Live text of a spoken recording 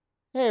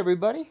Hey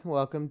everybody,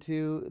 welcome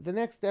to the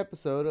next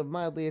episode of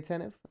Mildly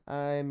Attentive.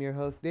 I'm your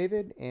host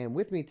David, and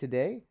with me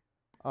today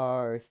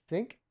are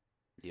Sink,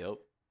 Yep.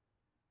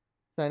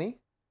 Sunny,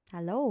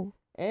 Hello.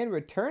 and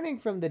returning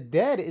from the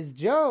dead is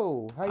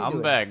Joe. How you I'm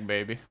doing? back,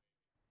 baby.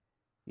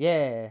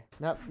 Yeah,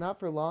 not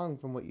for long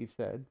from what you've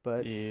said,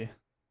 but Yeah,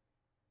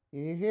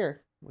 you're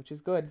here, which is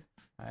good.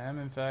 I am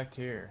in fact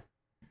here.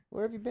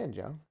 Where have you been,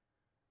 Joe?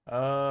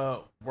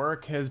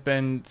 Work has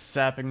been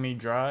sapping me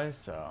dry,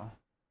 so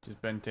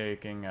just been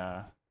taking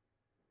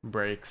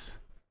breaks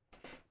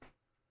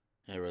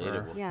Yeah, for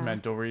relatable. Yeah.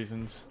 mental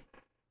reasons.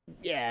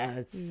 Yeah,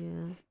 it's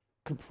Yeah.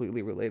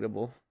 completely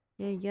relatable.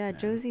 Yeah.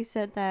 Josie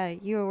said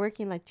that you were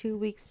working like 2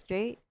 weeks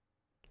straight,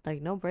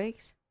 like no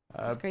breaks.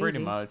 That's Pretty crazy.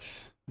 much.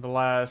 The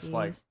last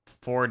like Yes.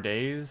 4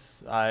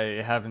 days, I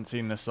haven't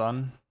seen the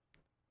sun.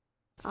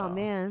 Oh so,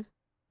 man.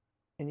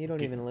 And you don't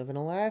Get- even live in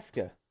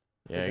Alaska.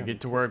 Yeah, Dumb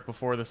get to kiss. work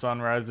before the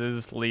sun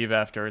rises, leave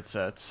after it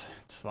sets.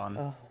 It's fun.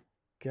 Oh,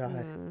 God.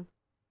 Yeah.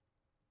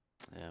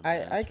 Yeah,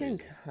 man, I it's can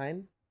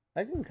crazy.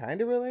 I can kind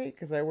of relate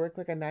because I work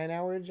like a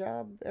 9-hour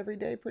job every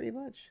day, pretty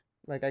much.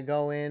 Like I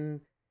go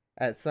in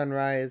at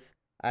sunrise,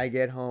 I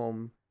get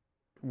home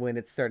when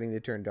it's starting to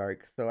turn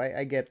dark. So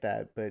I get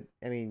that, but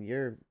I mean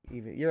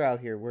you're out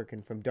here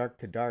working from dark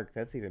to dark.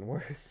 That's even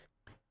worse.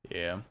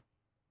 Yeah.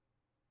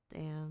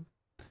 Damn.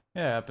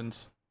 Yeah, it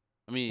happens.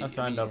 I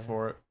signed up yeah.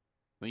 for it.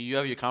 I mean, you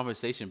have your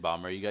compensation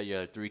bomber. You got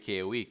your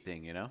 3K a week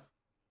thing, you know.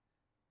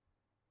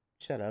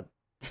 Shut up.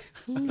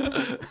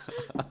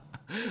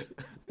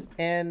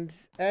 And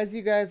as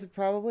you guys have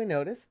probably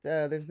noticed,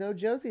 there's no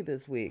Josie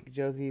this week.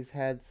 Josie's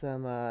had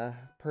some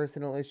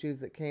personal issues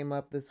that came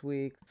up this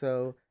week,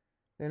 so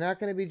they're not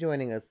going to be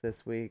joining us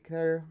this week.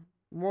 They're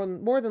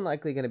more than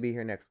likely going to be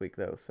here next week,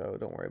 though, so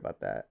don't worry about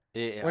that.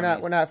 Yeah,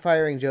 We're not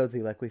firing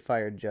Josie like we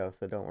fired Joe,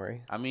 so don't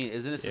worry. I mean,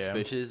 isn't it Yeah.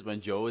 suspicious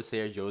when Joe is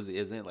here, Josie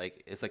isn't?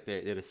 Like, it's like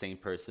they're the same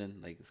person.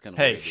 Like, it's kind of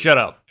Hey, weird, shut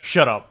up.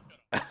 Shut up.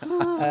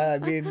 I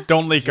mean,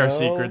 Don't leak our Joe?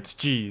 secrets.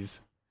 Jeez.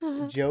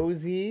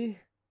 Josie.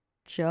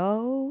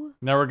 Joe.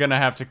 Now we're gonna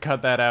have to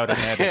cut that out in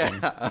editing.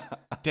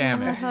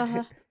 Damn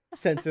it.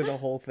 Censor the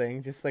whole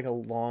thing, just like a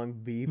long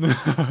beep.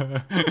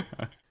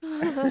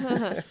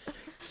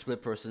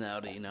 Split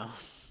personality, you know.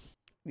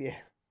 Yeah.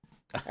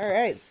 All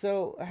right.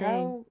 So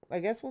how? I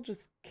guess we'll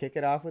just kick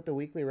it off with the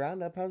weekly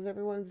roundup. How's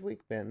everyone's week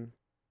been?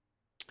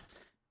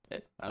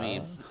 I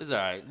mean, it's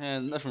alright,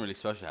 and nothing really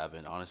special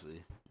happened.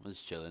 Honestly, I'm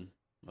just chilling.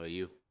 What about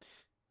you?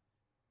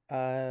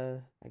 I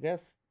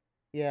guess.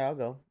 Yeah, I'll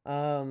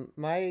go.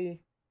 My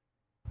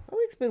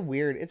week's been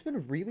weird. It's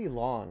been really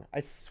long.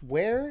 I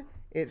swear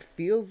it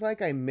feels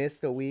like I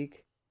missed a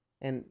week,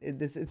 and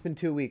it's been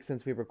 2 weeks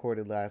since we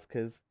recorded last.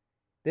 Cause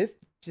this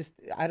just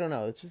I don't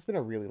know. It's just been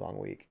a really long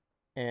week,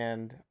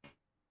 and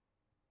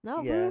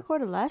No, we Yeah.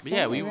 recorded last But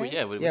yeah, Sunday, we were. right?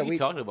 Yeah, what Yeah, are you we-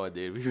 talking about,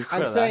 dude? We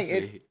recorded saying last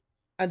it- week.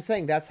 I'm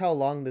saying that's how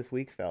long this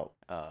week felt.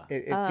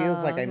 It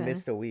feels like I okay.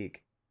 missed a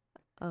week.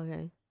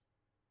 Okay.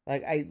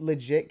 Like I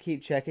legit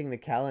keep checking the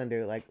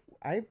calendar. Like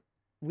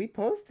we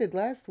posted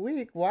last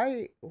week.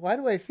 Why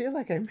do I feel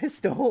like I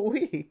missed a whole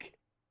week?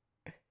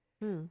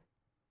 Hmm.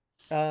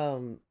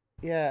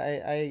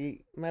 Yeah, I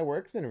my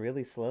work's been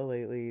really slow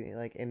lately,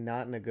 like and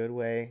not in a good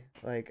way.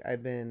 Like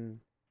I've been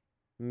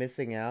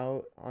missing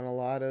out on a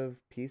lot of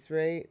piece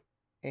rate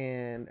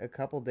and a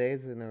couple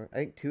days I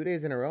think 2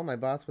 days in a row my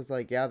boss was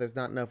like, "Yeah, there's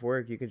not enough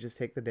work. You can just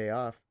take the day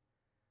off."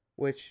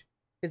 Which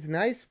is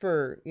nice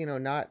for,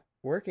 not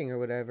working or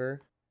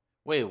whatever.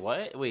 Wait,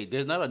 what? Wait,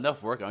 there's not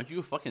enough work. Aren't you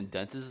a fucking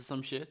dentist or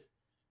some shit?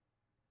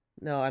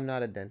 No, I'm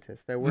not a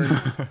dentist.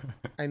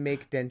 I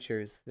make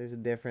dentures. There's a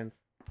difference.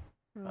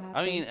 What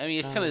I mean, happened?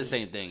 it's kind of Um, the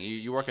same thing.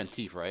 You work on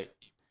teeth, right?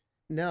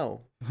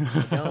 No,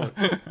 don't.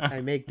 I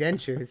make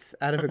dentures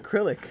out of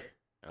acrylic.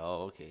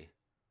 Oh, okay.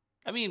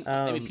 I mean,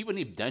 Um, people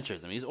need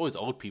dentures. I mean, it's always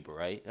old people,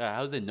 right?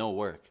 How's it no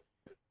work?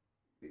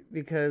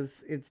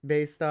 Because it's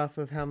based off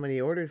of how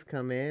many orders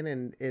come in,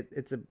 and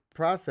it's a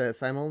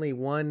process. I'm only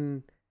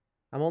one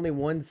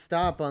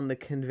stop on the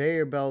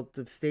conveyor belt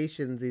of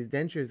stations these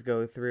dentures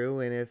go through,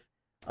 and if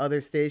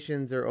other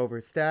stations are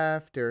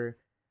overstaffed or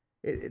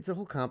it's a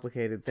whole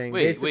complicated thing.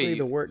 Wait, Basically, wait,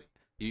 the work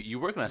You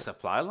work on a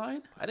supply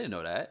line? I didn't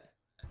know that.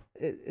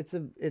 it's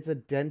a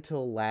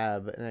dental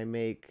lab, and I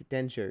make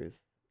dentures.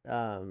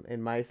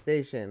 And my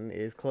station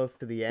is close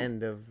to the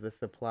end of the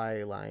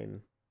supply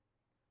line.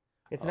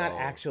 It's not Oh.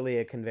 actually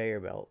a conveyor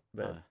belt,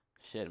 but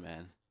Shit,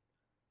 man.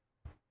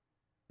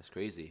 That's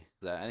crazy.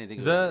 'Cause I didn't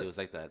think Is it that- was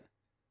like that.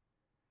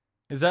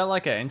 Is that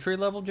like an entry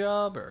level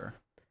job or?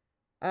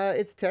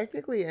 it's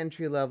technically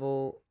entry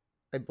level,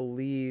 I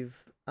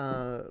believe.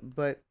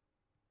 But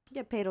You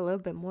get paid a little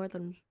bit more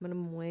than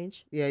minimum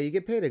wage. yeah, you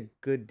get paid a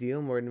good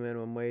deal more than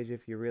minimum wage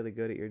if you're really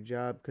good at your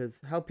job. Because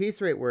how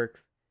piece rate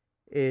works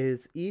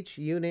is each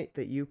unit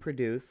that you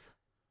produce,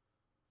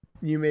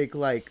 you make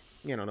like,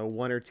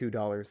 $1 or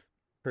 $2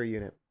 per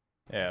unit.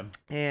 Yeah.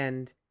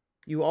 And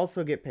you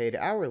also get paid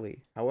hourly.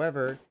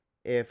 However,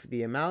 if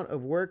the amount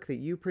of work that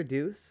you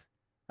produce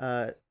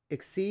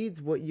exceeds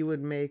what you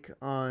would make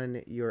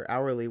on your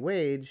hourly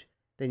wage,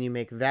 then you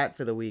make that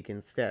for the week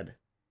instead.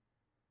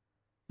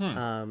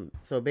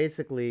 So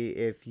basically,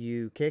 if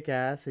you kick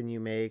ass and you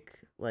make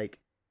like,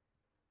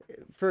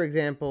 for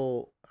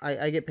example,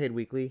 I get paid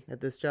weekly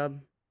at this job.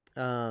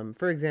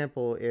 For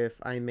example, if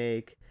I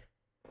make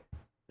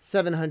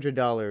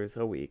 $700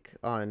 a week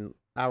on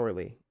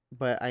hourly,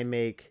 but I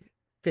make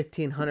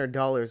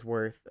 $1,500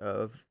 worth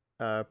of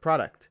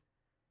product,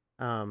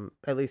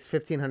 at least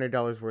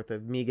 $1,500 worth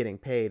of me getting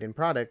paid in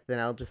product, then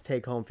I'll just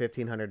take home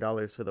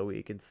 $1,500 for the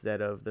week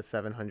instead of the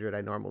 700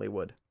 I normally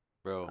would.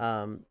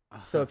 Bro.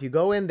 So if you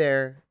go in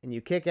there and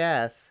you kick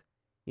ass,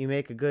 you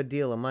make a good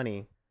deal of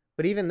money.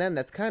 But even then,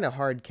 that's kind of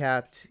hard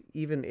capped,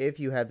 even if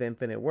you have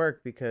infinite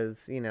work,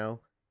 because, you know,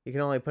 you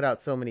can only put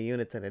out so many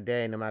units in a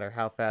day, no matter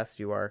how fast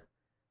you are.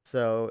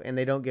 So, and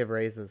they don't give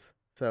raises.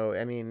 So,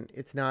 I mean,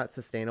 it's not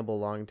sustainable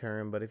long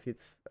term, but if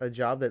it's a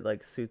job that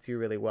like suits you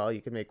really well,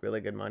 you can make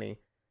really good money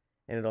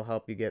and it'll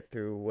help you get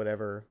through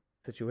whatever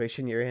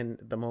situation you're in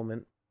at the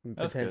moment and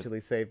That's good.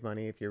 potentially save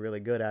money if you're really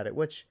good at it,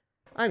 which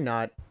I'm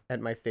not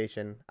at my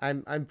station.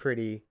 I'm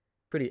pretty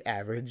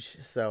average,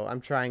 so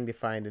I'm trying to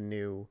find a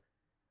new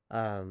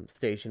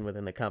station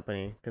within the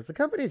company because the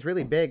company is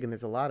really big and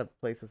there's a lot of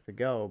places to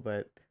go,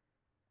 but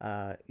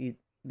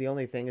the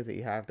only thing is that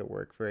you have to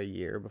work for a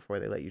year before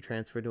they let you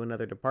transfer to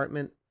another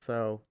department.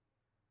 So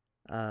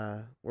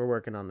we're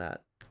working on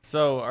that.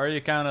 So, are you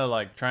kind of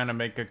like trying to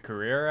make a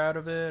career out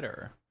of it,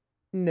 or?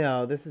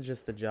 No, this is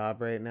just a job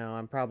right now.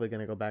 I'm probably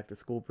gonna go back to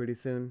school pretty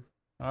soon.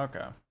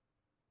 Okay.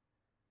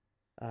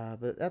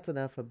 But that's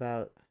enough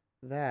about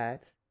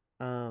that.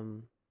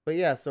 But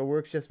yeah, so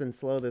work's just been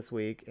slow this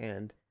week,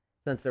 and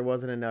since there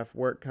wasn't enough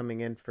work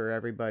coming in for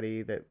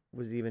everybody that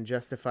was even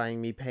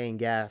justifying me paying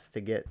gas to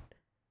get,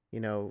 you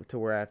know, to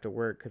where I have to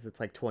work because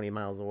it's like 20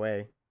 miles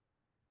away,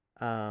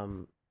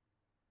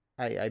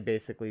 I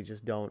basically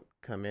just don't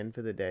come in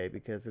for the day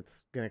because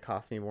it's gonna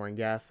cost me more in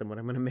gas than what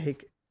I'm gonna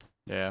make.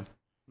 Yeah.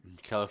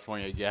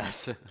 California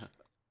gas.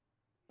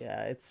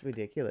 Yeah, it's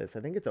ridiculous. I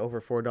think it's over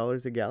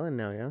 $4 a gallon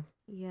now. Yeah.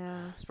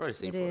 Yeah. It's probably the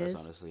same It for is.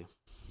 us, honestly.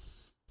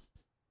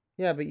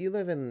 Yeah, but you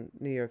live in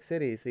New York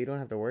City, so you don't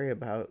have to worry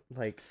about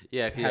like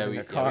Yeah, having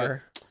a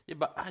car. Yeah,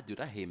 but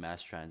dude, I hate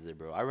mass transit,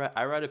 bro.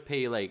 I rather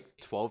pay like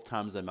 12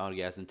 times the amount of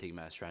gas than take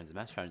mass transit.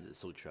 Mass transit is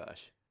so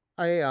trash.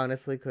 I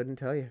honestly couldn't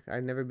tell you.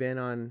 I've never been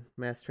on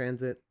mass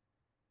transit.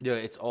 Yeah,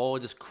 it's all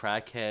just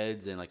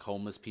crackheads and like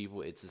homeless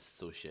people. It's just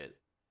so shit.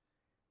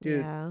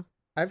 Dude. Yeah.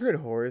 I've heard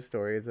horror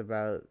stories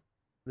about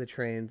the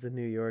trains in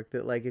New York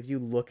that like if you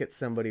look at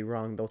somebody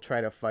wrong, they'll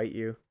try to fight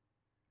you.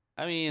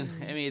 I mean,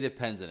 it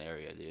depends on the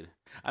area, dude.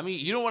 I mean,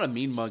 you don't want to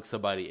mean mug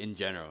somebody in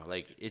general.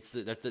 Like that's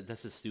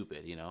just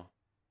stupid, you know,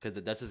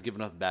 because that's just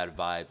giving off bad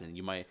vibes, and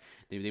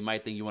they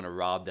might think you want to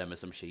rob them or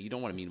some shit. You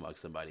don't want to mean mug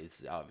somebody.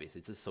 It's obvious.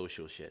 It's just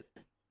social shit.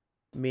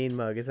 Mean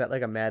mug, is that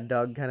like a mad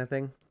dog kind of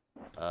thing?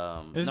 It's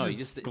No, just you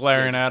just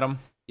glaring yeah, at them,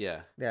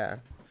 Yeah.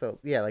 So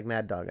yeah, like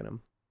mad dogging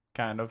them.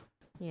 kind of.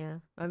 Yeah.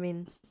 I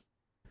mean,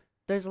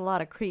 there's a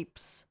lot of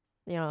creeps,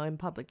 you know, in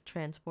public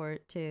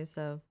transport too,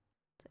 so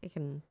it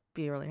can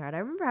be really hard. I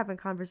remember having a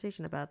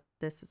conversation about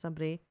this with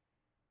somebody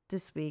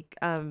this week.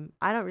 I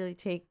don't really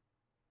take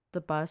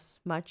the bus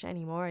much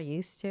anymore. I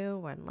used to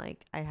when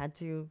like I had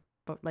to,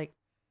 but like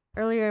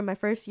earlier in my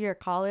first year of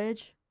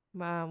college,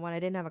 when I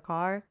didn't have a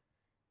car.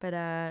 But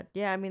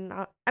yeah, I mean,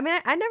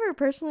 I never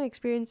personally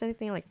experienced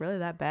anything like really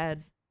that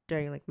bad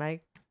during like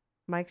my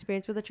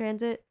experience with the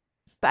transit.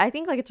 But I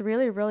think like it's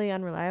really really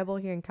unreliable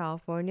here in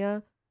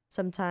California.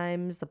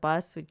 Sometimes the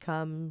bus would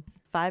come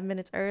 5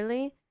 minutes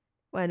early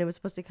when it was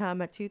supposed to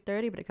come at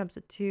 2:30, but it comes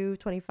at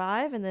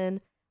 2:25, and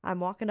then I'm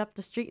walking up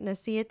the street and I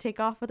see it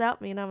take off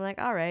without me, and I'm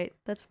like, all right,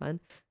 that's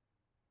fun.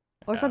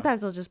 Or Yeah.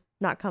 sometimes it'll just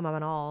not come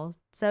at all.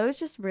 So it's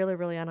just really,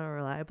 really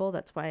unreliable.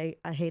 That's why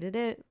I hated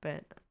it.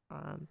 But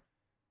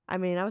I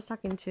mean, I was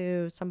talking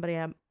to somebody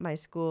at my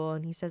school,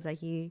 and he says that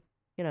he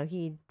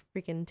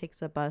freaking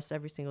takes a bus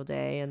every single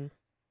day, and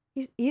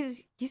he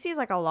sees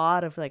like a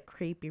lot of like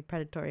creepy,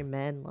 predatory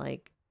men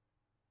like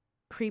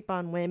creep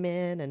on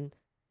women and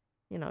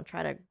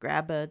try to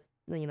grab a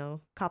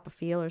cop a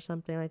feel or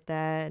something like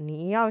that, and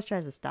he always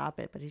tries to stop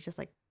it, but he's just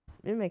like,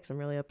 it makes him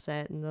really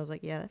upset. And I was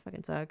like, yeah, that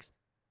fucking sucks.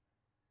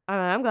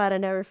 I'm glad I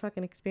never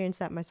fucking experienced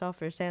that myself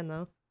firsthand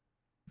though.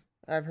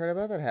 I've heard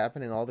about that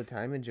happening all the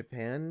time in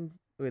Japan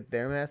with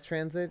their mass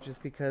transit,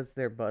 just because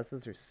their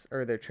buses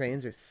or their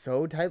trains are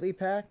so tightly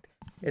packed.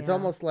 It's Yeah.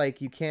 almost like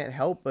you can't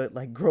help but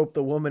like grope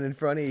the woman in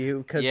front of you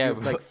because Yeah, you're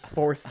bro. like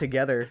forced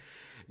together.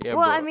 Yeah,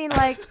 Well, bro. I mean,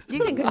 like,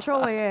 you can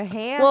control your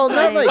hands. Well,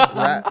 not like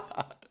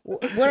Yeah.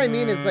 what I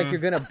mean is like you're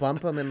gonna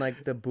bump them in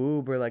like the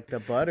boob or like the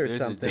butt or Listen.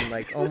 something,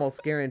 like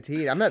almost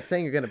guaranteed. I'm not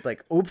saying you're gonna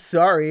like, oops,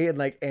 sorry, and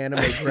like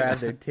anime grab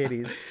their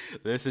titties.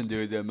 Listen,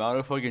 dude, the amount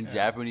of fucking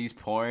Japanese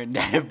porn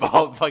that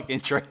involve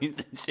fucking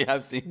trains and shit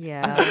I've seen.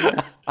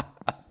 Yeah.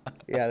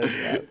 Yeah,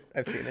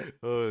 I've seen it.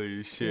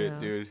 Holy shit, Yeah.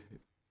 dude.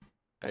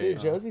 Dude, Hey,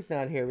 Josie's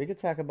not here. We could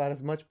talk about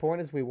as much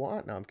porn as we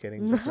want. No, I'm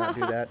kidding. Let's not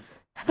do that.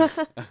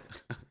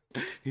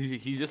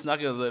 he's just not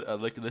gonna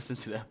listen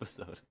to the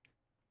episode.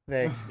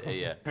 They,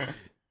 Yeah.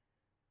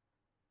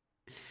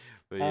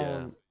 But yeah,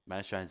 Um,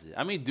 mass transit.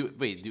 I mean,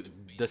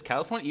 does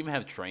California even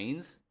have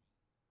trains?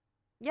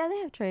 Yeah, they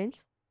have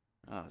trains.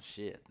 Oh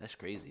shit, that's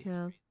crazy.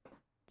 Yeah.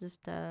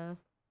 Just I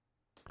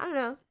don't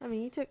know. I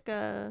mean, you took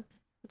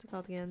what's it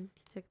called again?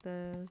 You took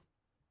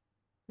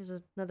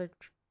there's another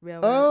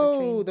railroad or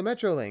Oh, train. the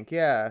Metrolink,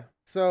 yeah.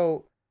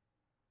 So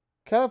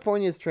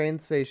California's train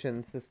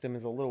station system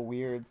is a little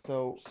weird.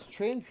 So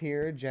trains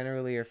here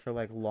generally are for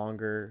like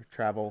longer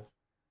travel.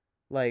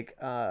 Like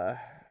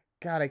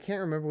God, I can't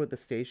remember what the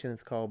station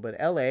is called, but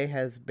LA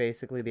has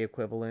basically the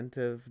equivalent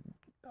of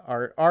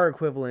our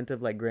equivalent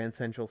of like Grand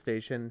Central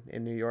Station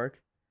in New York.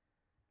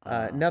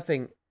 Uh,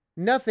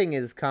 Nothing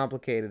as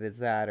complicated as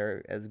that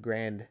or as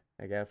grand,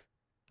 I guess,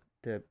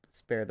 to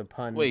spare the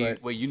pun,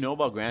 but wait, you know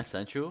about Grand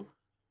Central?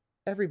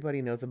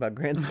 everybody knows about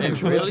Grand Hey,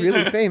 Central. It's really?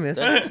 really famous.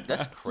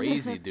 That's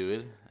crazy,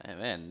 dude. Hey,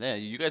 man, yeah,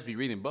 you guys be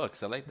reading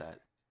books. I like that.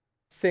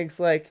 Sink's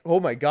like, oh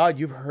my God,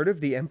 you've heard of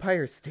the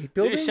Empire State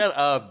Building? Dude, shut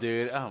up,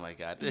 dude. Oh my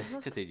god.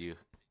 Continue.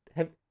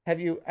 Have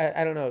you?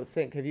 I don't know,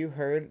 Sink. Have you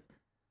heard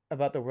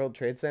about the World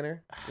Trade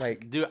Center?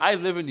 Like, Dude, I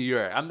live in New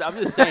York. I'm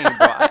just saying,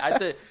 bro. I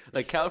think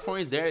like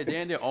Californians, they're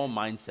in their own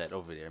mindset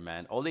over there,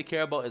 man. All they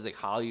care about is like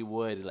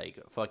Hollywood, like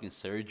fucking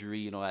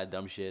surgery, and all that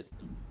dumb shit.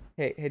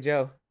 hey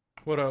Joe,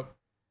 What up?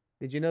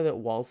 did you know that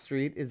Wall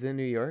Street is in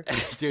New York?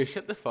 Dude,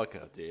 shut the fuck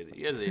up, dude.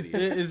 You guys are I-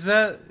 idiots.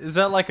 Is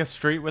that like a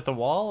street with a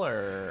wall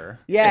or?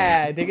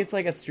 Yeah, I think it's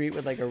like a street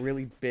with like a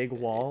really big You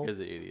wall. guys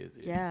are idiots.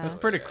 Dude. Yeah. That's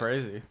pretty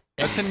crazy.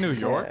 That's in New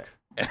York.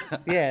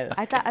 Yeah.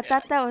 I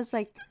thought that was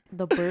like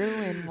the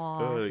Berlin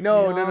Wall. Oh, you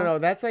No, know?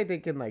 That's I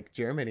think in like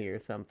Germany or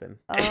something.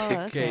 Oh,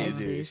 okay. I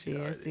dude, see,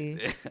 I shut see.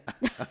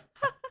 up,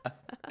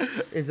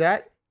 Is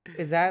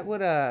that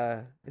what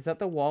is that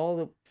the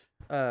wall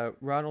that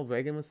Ronald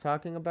Reagan was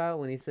talking about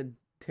when he said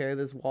tear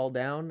this wall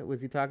down?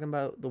 Was he talking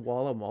about the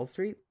wall on Wall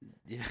Street?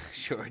 Yeah,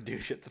 sure,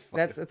 dude. Shut the fuck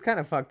That's up. kind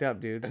of fucked up,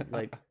 dude.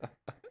 Like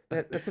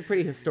that's a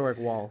pretty historic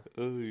wall.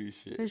 Holy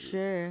shit. For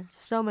sure.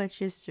 So much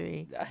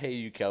history. I hate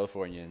you,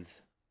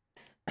 Californians.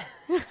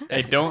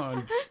 Hey,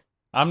 don't.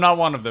 I'm not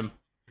one of them.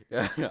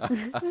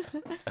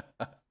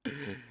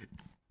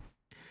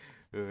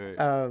 Alright,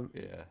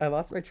 yeah. I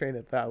lost my train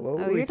of thought. What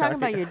were Oh, we you're talking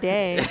about your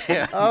day.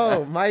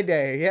 Oh, my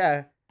day,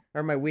 yeah,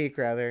 or my week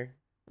rather.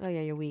 Oh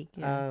yeah, your week.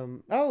 Yeah.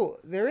 Oh,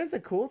 there is a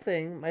cool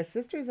thing. My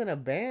sister's in a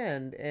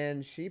band,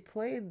 and she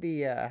played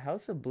the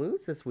House of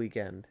Blues this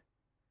weekend.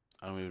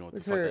 I don't even know what the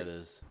It's fuck her- that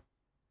is.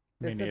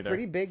 Me It's neither. a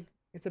pretty big.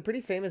 It's a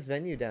pretty famous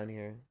venue down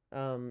here.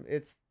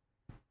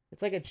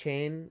 It's like a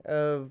chain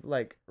of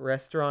like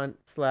restaurant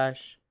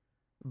slash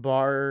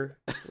bar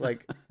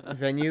like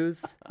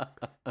venues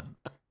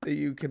that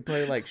you can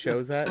play like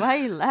shows at. Why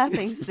are you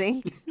laughing,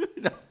 Sink?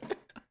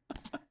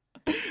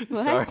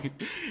 What? Sorry.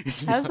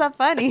 How's that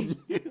funny?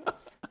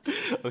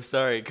 I'm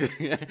sorry. 'Cause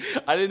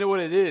I didn't know what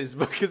it is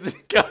because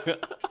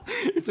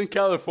it's in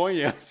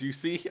California. So you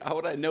see, how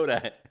would I know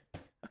that?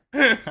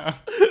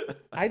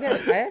 I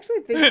actually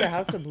think the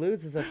House of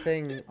Blues is a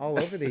thing all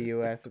over the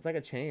U.S. It's like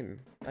a chain.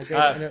 Like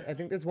I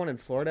think there's one in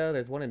Florida.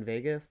 There's one in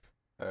Vegas.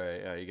 All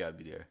right, you gotta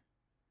be there.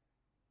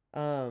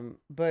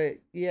 But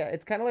yeah,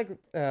 it's kind of like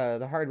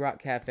the Hard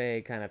Rock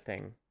Cafe kind of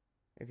thing,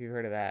 if you've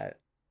heard of that.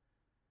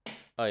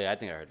 Oh yeah, I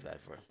think I heard that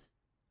before.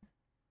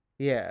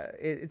 Yeah,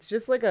 it's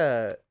just like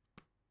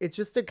it's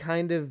just a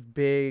kind of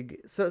big.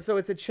 So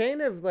it's a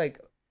chain of like,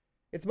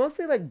 it's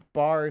mostly like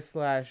bar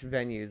slash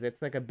venues.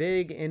 It's like a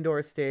big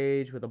indoor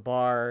stage with a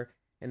bar,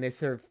 and they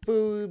serve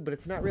food, but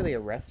it's not really a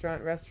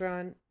restaurant.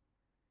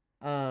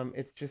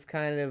 It's just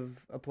kind of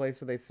a place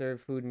where they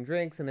serve food and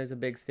drinks, and there's a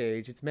big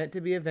stage. It's meant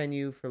to be a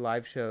venue for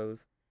live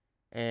shows,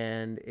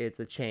 and it's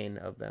a chain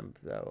of them.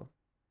 So,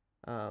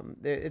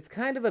 it's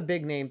kind of a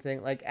big name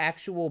thing. Like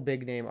actual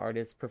big name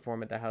artists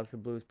perform at the House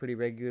of Blues pretty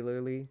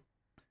regularly.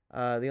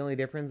 The only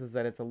difference is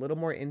that it's a little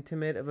more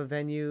intimate of a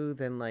venue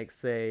than like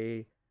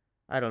say,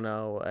 I don't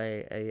know,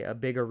 a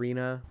big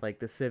arena like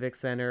the Civic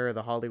Center or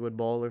the Hollywood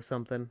Bowl or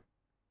something.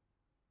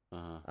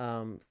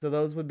 So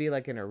those would be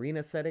like an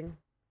arena setting.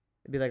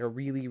 It'd be like a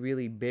really,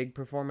 really big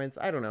performance.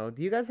 I don't know.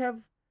 Do you guys have,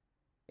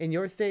 in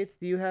your states,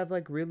 do you have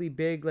like really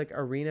big like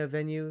arena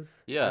venues?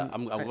 Yeah,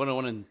 I'm going to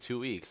one in 2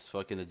 weeks.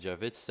 Fucking the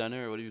Javits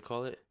Center, or what do you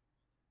call it?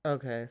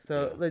 Okay,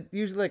 so Yeah. like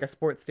usually like a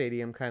sports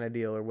stadium kind of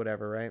deal or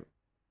whatever, right?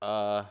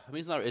 I mean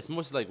it's not. It's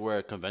mostly like where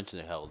a convention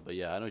is held. But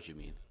yeah, I know what you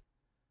mean.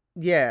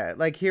 Yeah,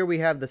 like here we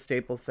have the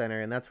Staples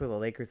Center, and that's where the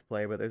Lakers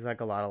play. But there's like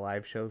a lot of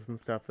live shows and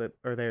stuff that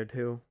are there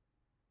too.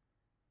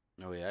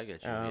 Oh yeah, I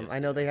get you. I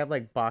know they have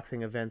like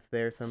boxing events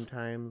there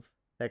sometimes,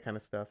 that kind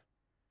of stuff.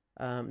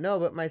 No,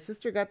 but my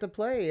sister got to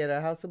play at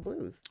a House of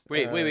Blues.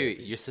 Wait.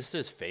 Your sister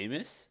is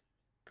famous?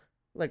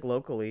 Like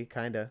locally,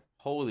 kinda.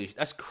 Holy,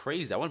 that's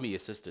crazy. I want to meet your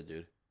sister,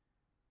 dude.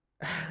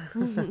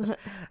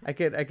 I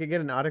could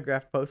get an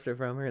autographed poster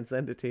from her and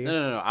send it to you.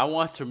 No. I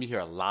want to meet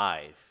her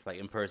live, like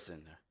in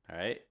person. All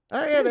right.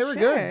 Oh yeah, they were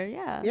Sure, good.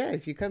 yeah. Yeah,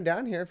 if you come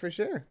down here for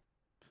sure.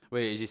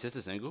 Wait, is your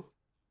sister single?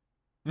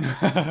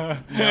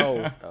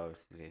 No. Oh,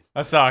 okay.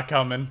 I saw it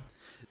coming.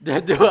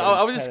 Dude,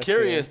 I was just Kinda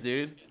curious,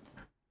 dude.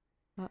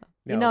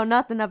 You know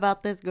nothing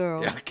about this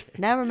girl. Yeah, okay.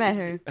 Never met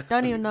her.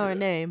 Don't even know her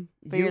name.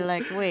 But You- you're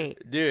like, wait,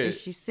 Dude. is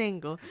she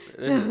single?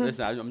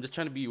 Listen, I'm just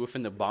trying to be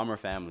within the Bomber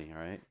family,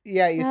 all right?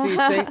 Yeah, you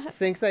see,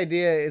 Sync's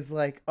idea is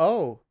like,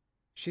 oh,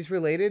 she's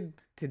related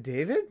to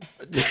David?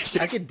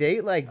 I could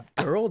date, like,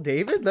 girl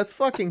David? Let's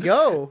fucking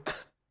go.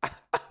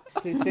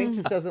 See, Sync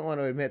just doesn't want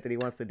to admit that he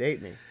wants to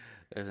date me.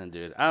 Listen,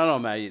 dude, I don't know,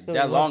 man. So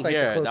That what's, long like, the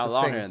hair, that closest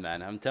long thing? hair,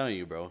 man. I'm telling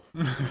you, bro.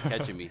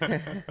 Catching me.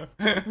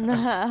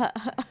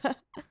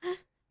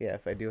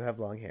 Yes, I do have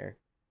long hair.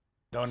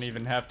 Don't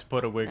even have to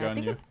put a wig I on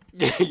think you.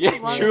 Yeah, yeah,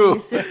 long as true.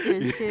 your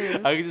sisters,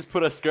 too. I can just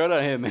put a skirt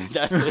on him, and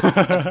that's it.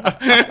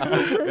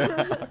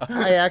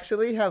 I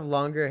actually have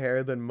longer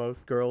hair than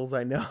most girls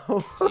I know.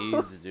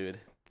 Jeez, dude.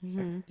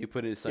 Mhm. You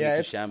put it in Sunny Yeah, to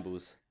it's-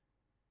 shambles.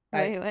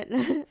 Wait,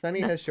 what?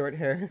 Sunny has short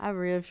hair. I have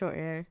real short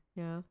hair.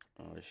 Yeah.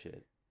 Oh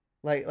shit.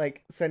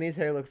 Like Sunny's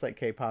hair looks like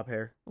K-pop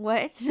hair.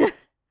 What?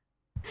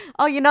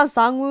 Oh, you know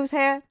Songwoo's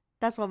hair?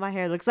 That's what my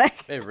hair looks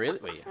like. Wait, really?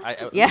 Wait,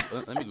 Yeah.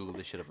 Let me Google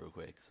this shit up real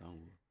quick. So,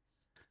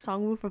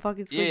 Songwoo from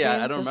fucking Squid Yeah, I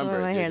Games? don't That's remember what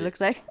it, my hair dude.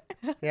 looks like.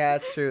 Yeah,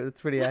 it's true.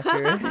 It's pretty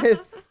accurate.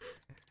 It's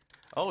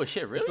oh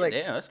shit, really? like-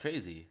 Damn, that's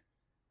crazy.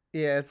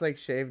 yeah, it's like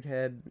shaved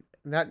head.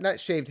 Not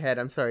shaved head.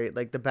 I'm sorry.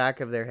 Like the back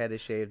of their head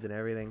is shaved and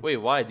everything. Wait,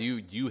 why? Do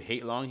you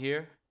hate long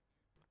hair?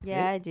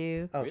 Yeah, I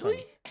do. Oh, Really?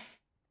 sorry.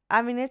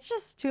 I mean, it's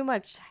just too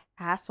much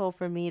hassle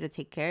for me to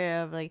take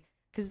care of. Like,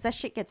 because that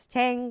shit gets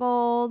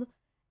tangled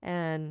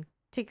and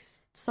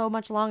takes so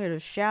much longer to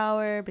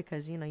shower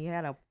because, you know, you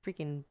had to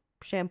freaking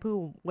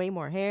shampoo way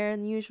more hair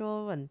than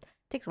usual and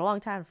takes a long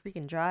time to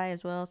freaking dry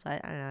as well. So, I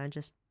don't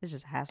know. It's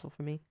just a hassle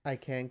for me. I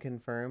can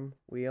confirm.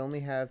 We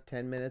only have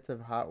 10 minutes of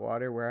hot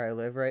water where I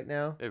live right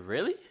now. Wait,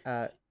 really?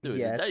 Dude,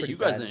 yeah, it's that, pretty you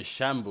guys bad. are in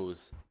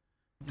shambles.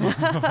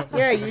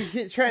 Yeah,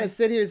 you're trying to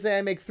sit here and say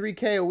I make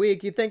 $3K a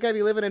week. You think I'd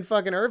be living in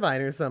fucking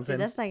Irvine or Dude, something?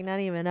 that's like not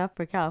even enough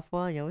for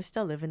California. We're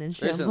still living in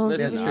shambles. Listen,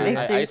 That's We true. make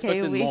I 3K a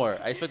expected week. more.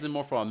 I expected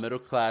more from a middle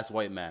class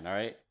white man. All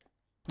right.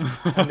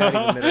 I'm not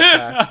even middle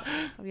class.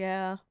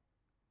 Yeah.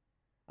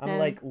 I'm Yeah.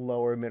 like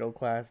lower middle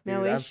class, dude.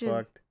 No, we I'm should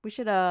fucked. we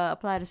should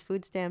apply to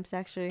food stamps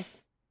actually.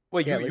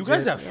 Wait, Yeah, you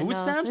guys legit. have food no.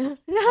 stamps?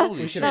 No,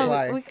 Holy We should shit,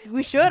 apply.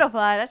 we should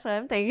apply. That's what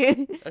I'm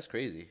thinking. that's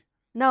crazy.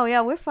 No,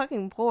 yeah, we're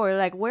fucking poor.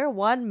 Like we're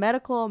one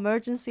medical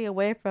emergency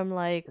away from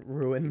like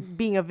Ruin.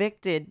 being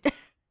evicted.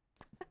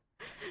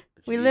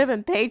 We live Jeez.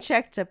 in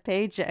paycheck to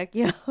paycheck,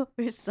 yo.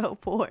 We're so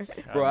poor.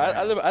 Bro,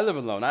 I live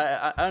alone.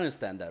 I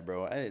understand that,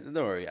 bro. Don't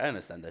worry, I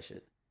understand that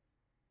shit.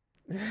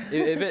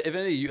 If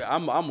anything,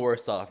 I'm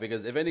worse off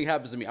because if anything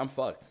happens to me, I'm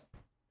fucked.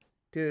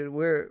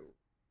 Dude,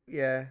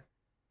 yeah.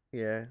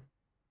 Yeah.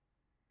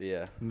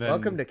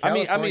 Welcome to I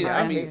mean- California. I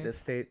I mean- hate this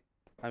state.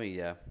 I mean,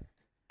 yeah.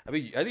 I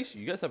mean, at least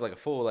you guys have like a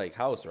full like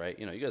house, right?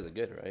 You know, you guys are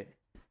good, right?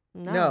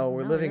 No,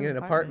 we're living you're in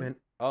an apartment.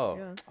 Oh,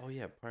 Yeah. oh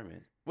yeah,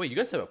 apartment. Wait, you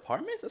guys have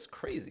apartments? That's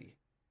crazy.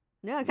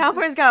 Yeah,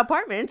 California's got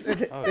apartments.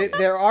 Oh,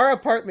 There are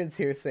apartments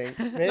here, Sink.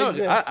 They No,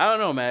 exist. I don't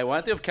know, man. When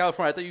I think of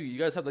California, I thought you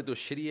guys have like those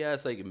shitty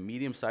ass like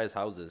medium sized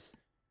houses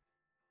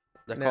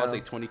that cost No.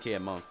 like $20K a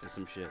month or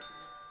some shit.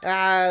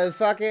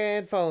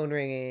 Fucking phone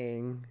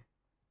ringing.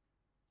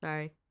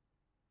 Sorry.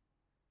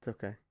 It's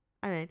okay.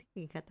 I mean, I think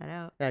you can cut that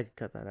out. I can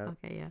cut that out.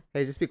 Okay, yeah.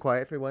 Hey, just be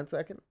quiet for 1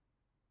 second.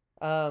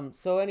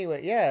 So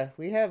anyway, yeah,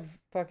 we have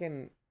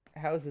fucking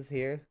houses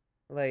here.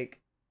 Like,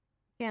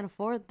 Can't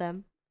afford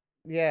them.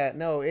 yeah,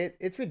 no,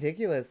 it's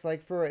ridiculous.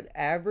 Like for an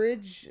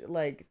average,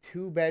 like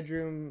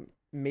 2-bedroom,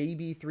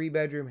 maybe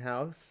 3-bedroom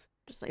house.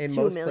 Just like In $2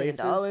 most million.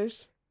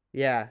 places.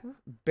 Yeah,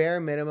 bare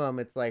minimum,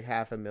 it's like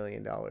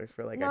 $500,000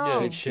 for like No. a Yeah,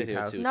 cheap it's shit here,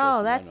 house. too. No, trust me,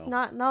 I that's know.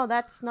 not. No,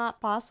 that's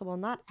not possible.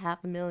 Not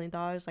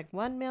 $500,000. Like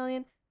 $1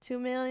 million, $2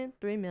 million,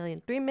 $3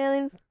 million, $3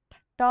 million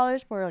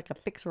for like a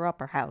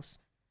fixer-upper house.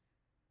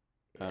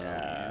 I don't know.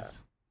 Yeah.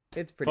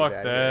 It's pretty Fuck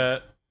bad. here.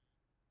 that.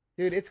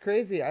 Dude, it's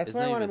crazy. That's It's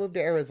why I not want to even- move to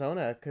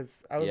Arizona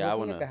because I was Yeah, I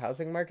looking at wanna- the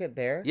housing market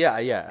there. Yeah,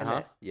 yeah, And huh?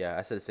 that- Yeah,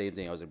 I said the same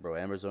thing. I was like, bro,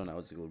 Arizona, I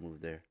was gonna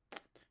move there.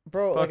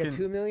 Bro, like a Fucking-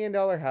 $2 million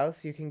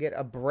house, you can get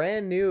a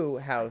brand new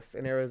house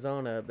in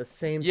Arizona, the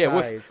same Yeah,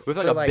 size. with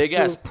like for, a big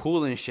ass two-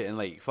 pool and shit and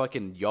like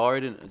fucking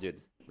yard and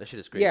dude, that shit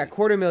is crazy. Yeah,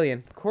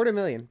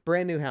 $250,000,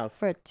 brand new house.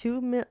 For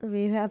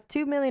we have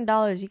 $2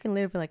 million, you can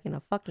live like in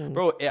a fucking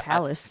Bro,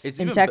 palace it's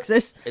in even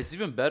Texas. It's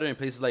even better in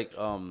places like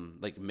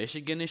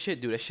Michigan and shit,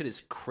 dude. That shit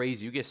is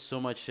crazy. You get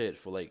so much shit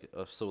for like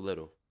so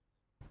little.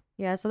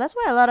 Yeah, so that's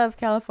why a lot of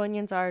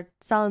Californians are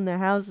selling their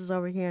houses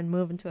over here and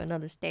moving to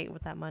another state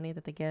with that money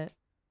that they get.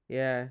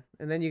 Yeah,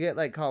 and then you get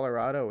like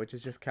Colorado, which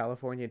is just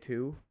California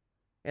too.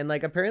 And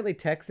like apparently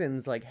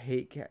Texans like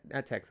hate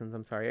not Texans,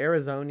 I'm sorry,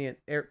 Arizonans,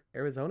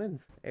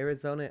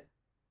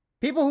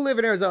 people who live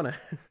in Arizona.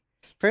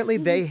 Apparently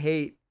they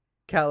hate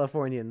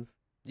Californians.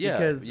 Yeah,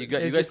 Because you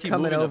they're guys just keep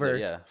coming moving over. over.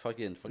 Yeah,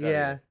 fucking fuck outta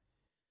Yeah. here.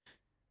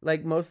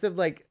 Like most of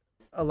like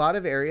a lot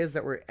of areas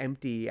that were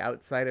empty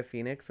outside of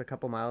Phoenix, a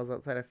couple miles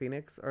outside of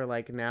Phoenix, are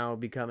like now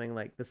becoming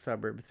like the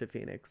suburbs to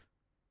Phoenix.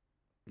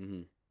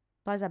 Mm-hmm.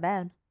 Why is that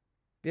bad?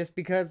 Just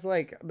because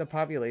like the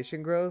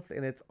population growth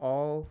and it's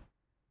all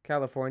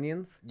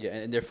Californians. Yeah,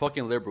 and they're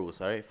fucking liberals.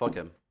 All right, fuck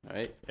them. All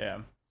right. Yeah.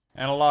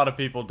 And a lot of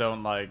people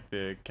don't like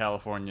the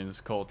Californians'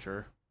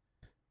 culture.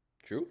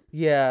 True.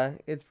 Yeah,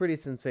 it's pretty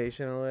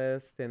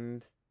sensationalist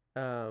and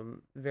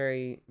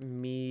very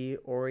me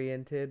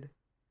oriented.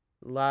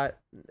 Lot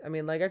I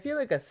mean, like I feel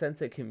like a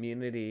sense of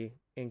community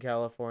in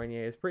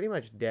California is pretty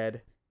much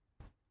dead.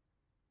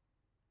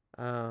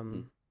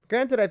 Hmm.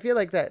 Granted, I feel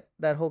like that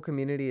whole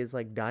community is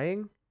like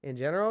dying in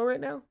general right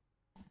now.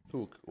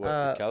 Who?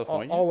 What?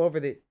 California? All over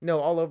the no,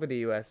 all over the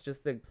U.S.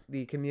 Just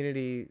the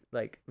community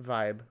like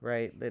vibe,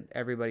 right? That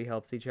everybody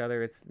helps each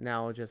other. It's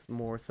now just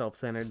more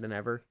self-centered than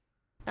ever.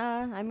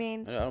 I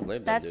mean, I don't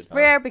blame them, that's dude.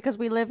 rare because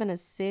we live in a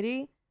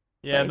city.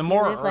 Yeah, But the if you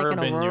more live, like, in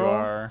a urban you rural-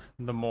 are,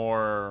 the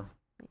more,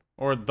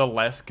 or the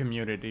less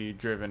community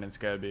driven it's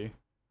gonna be.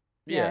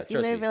 Yeah, if you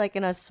trust live me. like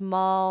in a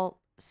small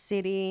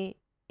city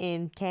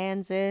in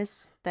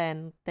Kansas,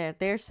 then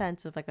their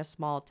sense of like a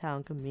small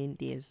town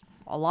community is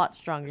a lot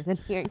stronger than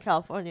here in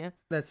California.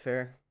 That's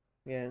fair.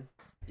 Yeah.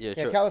 Yeah,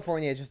 Yeah,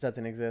 California just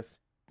doesn't exist.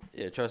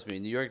 yeah, trust me.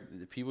 In New York,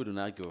 the people do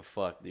not give a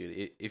fuck,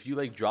 dude. If you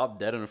like drop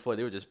dead on the floor,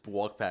 they would just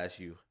walk past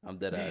you. I'm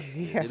dead ass.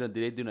 Yeah.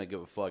 They do not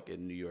give a fuck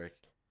in New York.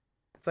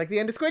 It's like the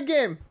end of Squid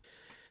Game.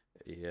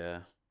 Yeah.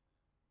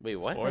 Wait,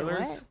 what? Spoiler? Wait,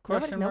 Spoilers? what?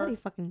 Question Nobody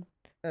mark? fucking.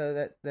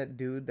 That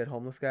dude, that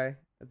homeless guy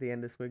at the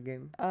end of Squid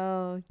Game.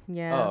 Oh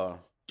yeah. Oh,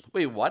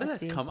 wait. Why did I that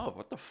see. come up?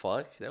 What the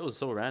fuck? That was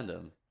so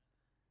random.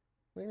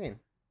 What do you mean?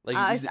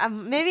 Like,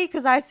 Maybe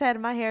because I said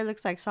my hair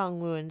looks like Song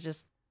Woo and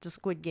just the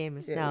Squid Game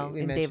is Yeah, now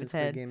we in mentioned David's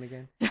Squid head. Game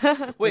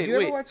again. wait, Did you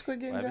wait. ever watch Squid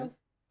Game, What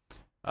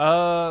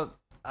Joe?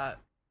 happened?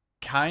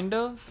 Kind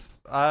of.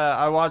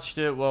 I watched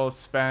it while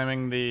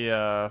spamming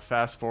the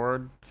fast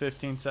forward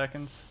 15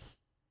 seconds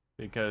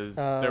because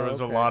there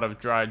was okay. a lot of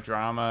dry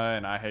drama,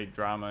 and I hate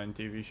drama in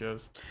TV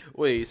shows.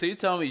 Wait, so you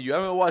tell me you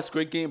haven't watched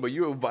Squid Game, but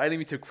you're inviting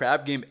me to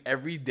Crab Game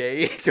every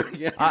day? You've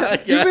been I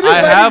invited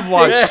have to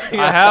watched.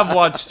 Yeah. I have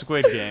watched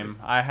Squid Game.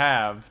 I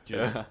have.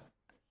 Just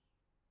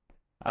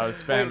I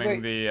was Wait.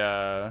 spamming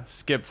the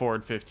skip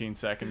forward 15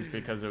 seconds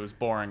because it was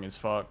boring as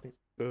fuck.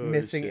 Oh,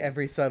 Missing shit.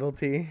 every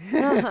subtlety.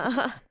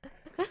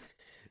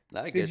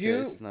 I Did get you.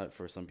 you- It's not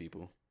for some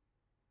people.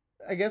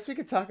 I guess we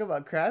could talk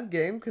about Crab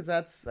Game because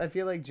I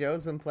feel like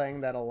Joe's been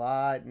playing that a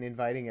lot and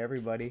inviting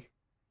everybody.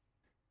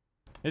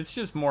 It's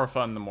just more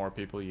fun the more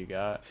people you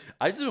got.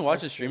 I just been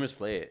watching That's true. streamers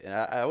play it, and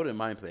I wouldn't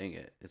mind playing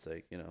it. It's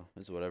like,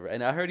 it's whatever.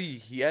 And I heard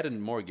he added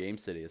more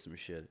games today or some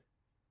shit.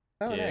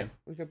 Oh, Yeah.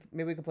 nice.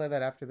 Maybe we could play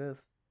that after this.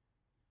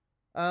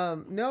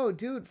 No,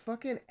 dude,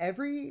 fucking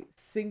every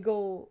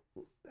single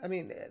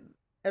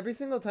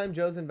time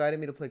Joe's invited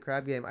me to play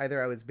Crab Game,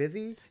 either I was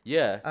busy,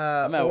 Yeah,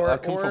 I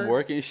come from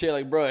work and shit.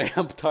 Like, bro,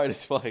 I'm tired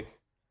as fuck.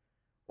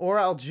 or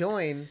I'll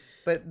join.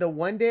 But the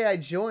one day I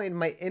joined,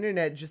 my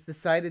internet just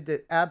decided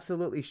to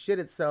absolutely shit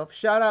itself.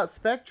 Shout out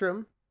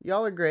Spectrum,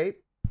 y'all are great.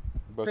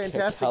 Bro,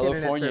 Fantastic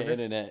California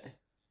internet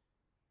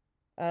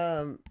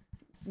internet.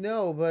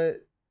 No,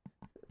 but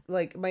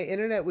like my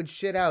internet would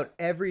shit out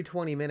every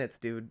 20 minutes,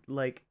 dude.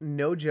 Like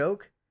no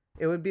joke.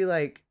 It would be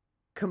like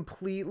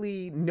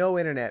completely no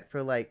internet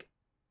for like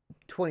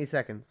 20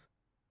 seconds.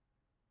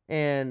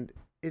 And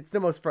it's the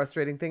most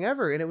frustrating thing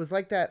ever. And it was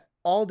like that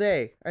all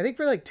day. I think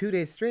for like 2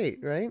 days straight,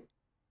 right?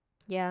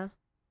 Yeah.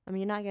 I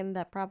mean, you're not getting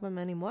that problem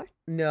anymore.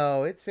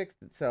 No, it's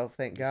fixed itself,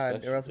 thank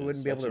God. Or else we Dude,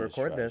 wouldn't be able to Spectrum is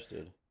record trash, this.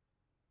 dude.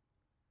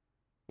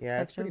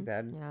 Yeah, it's pretty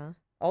Spectrum? bad. Yeah.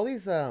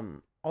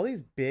 All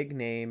these big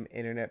name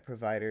internet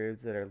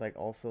providers that are like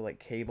also like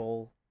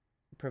cable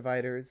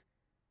providers,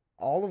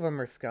 all of them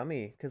are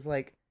scummy because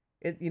like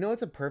it's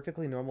a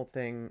perfectly normal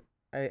thing.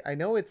 I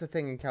know it's a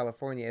thing in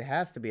California. It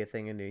has to be a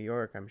thing in New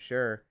York, I'm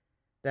sure,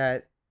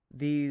 that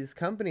these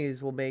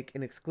companies will make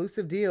an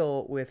exclusive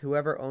deal with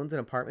whoever owns an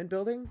apartment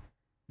building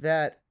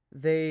that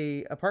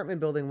the apartment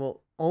building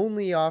will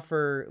only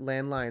offer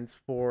landlines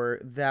for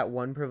that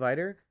one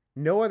provider.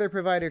 No other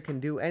provider can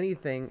do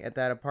anything at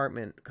that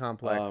apartment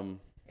complex.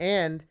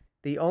 And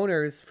the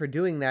owners for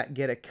doing that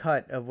get a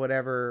cut of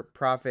whatever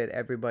profit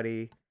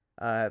everybody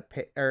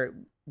or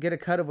get a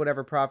cut of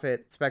whatever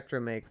profit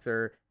Spectrum makes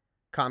or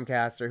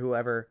Comcast or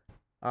whoever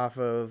off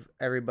of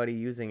everybody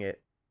using it.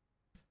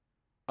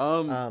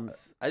 I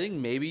think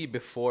maybe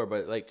before,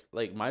 but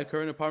like my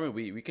current apartment,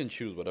 we can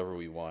choose whatever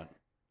we want.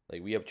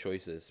 Like we have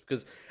choices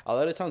because a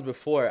lot of times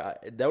before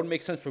that would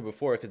make sense for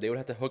before because they would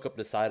have to hook up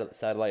the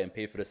satellite and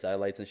pay for the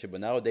satellites and shit.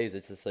 But nowadays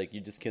it's just like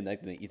you just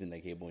connect the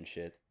Ethernet cable and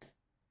shit.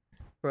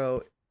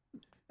 Bro,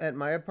 at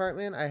my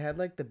apartment, I had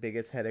like the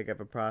biggest headache of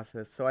a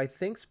process. So I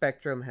think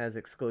Spectrum has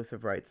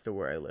exclusive rights to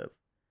where I live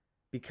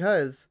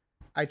because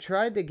I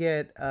tried to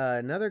get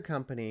another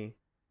company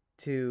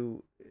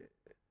to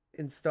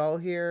install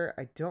here.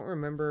 I don't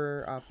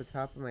remember off the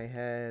top of my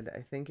head.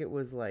 I think it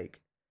was like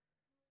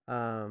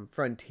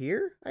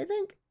Frontier, I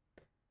think.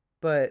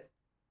 But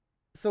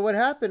so what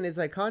happened is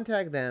I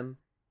contact them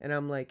and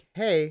I'm like,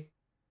 "Hey,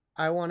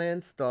 I want to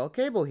install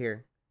cable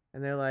here."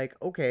 And they're like,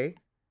 "Okay."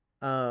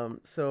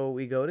 So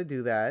we go to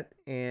do that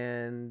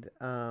and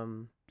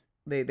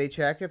they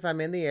check if I'm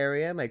in the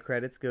area, my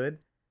credit's good.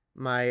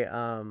 My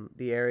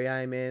the area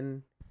I'm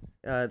in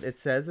It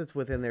says it's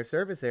within their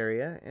service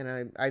area,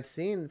 and I've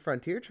seen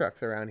Frontier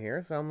trucks around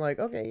here, so I'm like,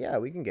 okay, yeah,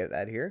 we can get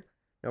that here,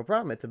 no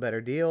problem. It's a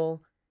better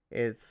deal,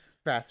 it's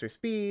faster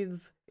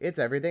speeds, it's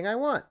everything I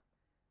want.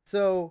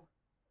 So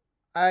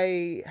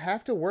I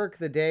have to work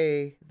the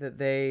day that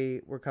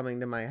they were coming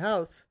to my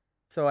house,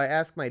 so I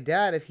asked my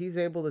dad if he's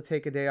able to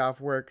take a day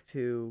off work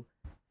to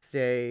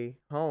stay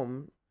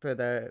home for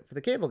the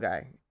cable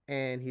guy,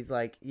 and he's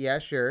like, yeah,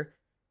 sure.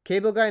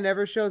 Cable guy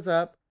never shows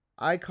up.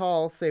 I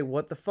call, say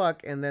what the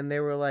fuck, and then they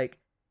were like,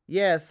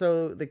 yeah,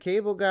 so the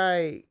cable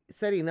guy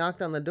said he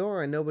knocked on the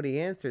door and nobody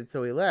answered,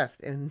 so he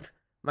left. And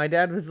my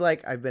dad was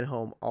like, I've been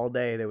home all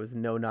day. There was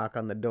no knock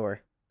on the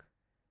door.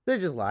 They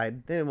just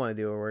lied. They didn't want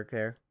to do her work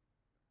there.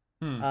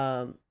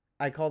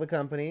 I call the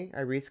company.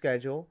 I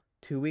reschedule.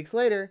 2 weeks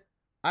later,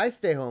 I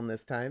stay home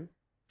this time.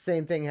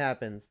 Same thing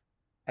happens.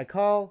 I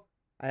call.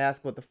 I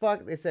ask what the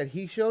fuck. They said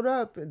he showed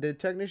up. The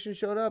technician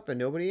showed up and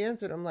nobody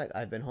answered. I'm like,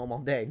 I've been home all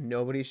day.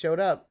 Nobody showed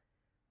up.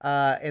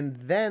 And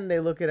then they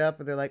look it up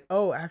and they're like,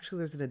 oh, actually,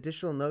 there's an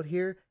additional note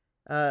here.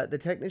 The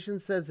technician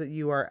says that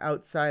you are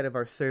outside of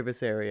our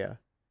service area.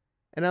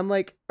 And I'm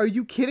like, are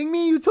you kidding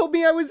me? You told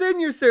me I was in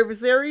your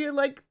service area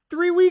like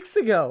 3 weeks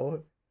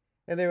ago.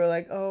 And they were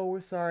like, oh, we're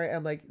sorry.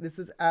 I'm like, this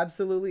is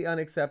absolutely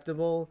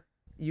unacceptable.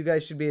 You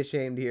guys should be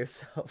ashamed of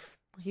yourself.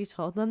 You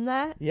told them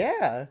that?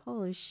 Yeah.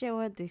 Holy shit,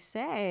 what'd they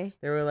say?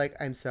 They were like,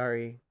 I'm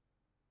sorry.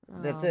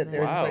 That's Oh, it. They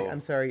were just like, Wow.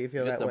 I'm sorry you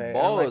feel You got that the way. And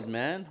I'm balls, like,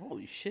 man.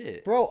 Holy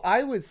shit. bro,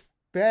 I was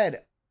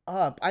fed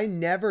up. I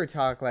never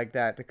talk like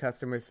that to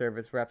customer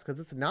service reps because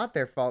it's not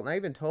their fault. And I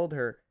even told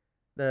her,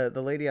 the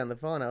lady on the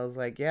phone, I was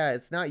like, yeah,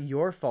 it's not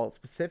your fault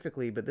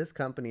specifically, but this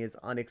company is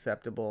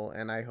unacceptable.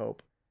 And I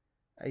hope,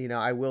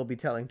 I will be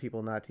telling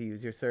people not to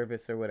use your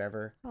service or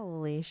whatever.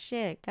 Holy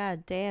shit,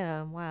 god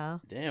damn,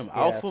 wow. Damn, Yeah,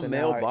 alpha so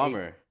male now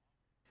bomber.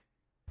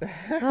 What I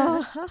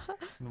a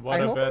hope I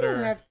don't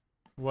better have-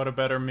 what a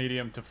better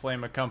medium to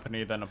flame a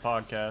company than a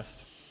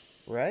podcast.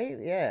 Right?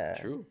 Yeah.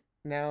 True.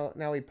 Now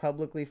we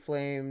publicly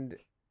flamed,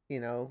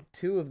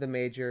 2 of the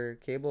major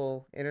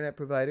cable internet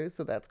providers,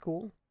 so that's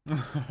cool.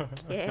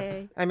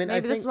 Yay. I mean, Maybe I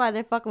this think is why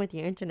they're fucking with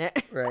your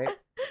internet. right.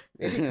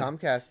 Maybe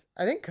Comcast.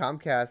 I think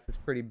Comcast is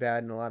pretty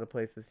bad in a lot of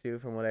places too,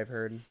 from what I've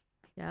heard.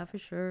 Yeah, for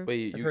sure.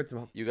 Wait, I've you, heard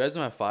some. you guys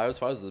don't have Fios?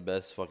 Fios is the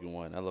best fucking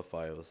one. I love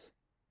Fios.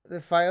 The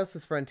Fios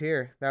is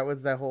Frontier. That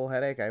was the whole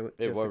headache. Wait,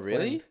 just what,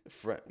 really?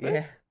 explained. What?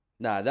 Yeah.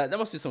 Nah, that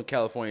must be some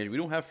California. We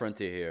don't have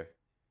Frontier here.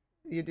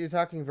 You're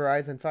talking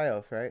Verizon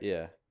Fios, right?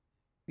 Yeah.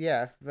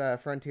 Yeah.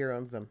 Frontier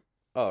owns them.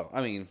 Oh,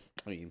 I mean,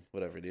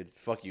 whatever, dude.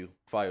 Fuck you.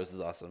 Fios is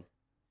awesome.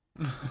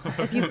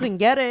 If you can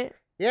get it.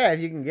 Yeah, if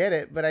you can get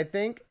it. But I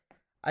think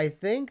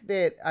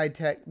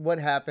that what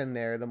happened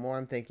there, the more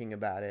I'm thinking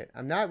about it,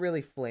 I'm not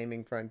really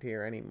flaming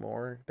Frontier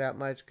anymore that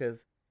much because,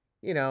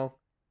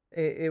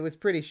 it was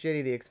pretty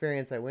shitty, the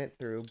experience I went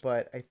through.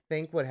 But I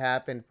think what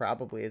happened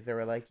probably is they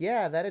were like,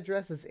 yeah, that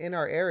address is in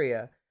our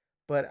area.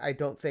 But I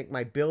don't think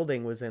my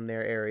building was in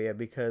their area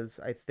because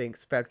I think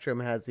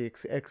Spectrum has the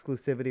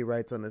exclusivity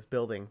rights on this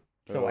building.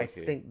 So Oh, I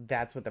okay. think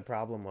that's what the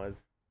problem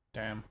was.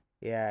 Damn.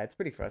 Yeah, it's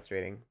pretty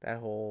frustrating, that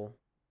whole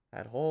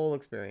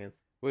experience.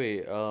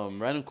 Wait,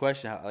 random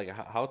question.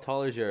 How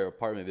tall is your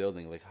apartment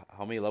building? Like,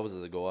 how many levels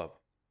does it go up?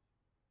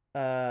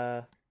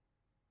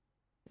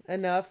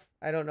 Enough.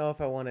 I don't know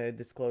if I want to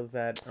disclose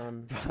that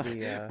on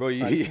the. Bro,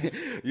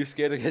 podcast. you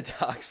scared to get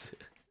toxic.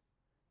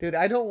 Dude,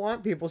 I don't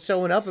want people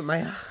showing up at my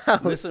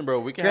house. Listen, bro,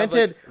 we can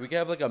Granted,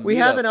 have like a we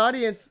have meetup. an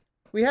audience.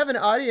 We have an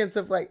audience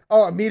of like,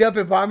 oh, a meet up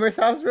at Bomber's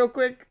house real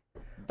quick.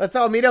 Let's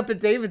all meet up at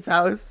David's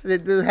house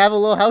to have a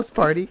little house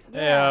party.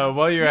 Yeah,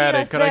 while you're Meet at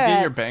us it, could I get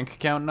there. your bank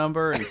account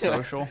number and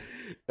social?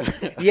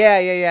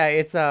 Yeah.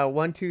 It's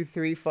 1, 2,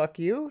 3. Fuck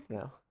you.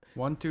 No.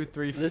 1, 2,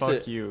 3. Listen-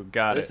 Fuck you.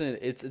 Got Listen,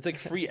 it's like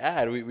free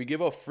ad. We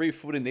give out free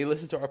food and they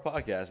listen to our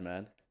podcast,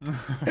 man.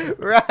 it.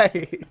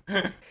 Right.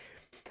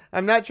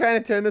 I'm not trying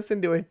to turn this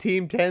into a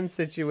Team 10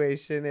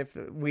 situation if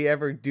we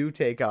ever do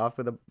take off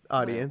with an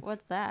audience.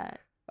 What's that?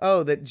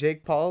 Oh, that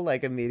Jake Paul,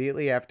 like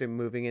immediately after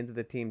moving into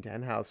the Team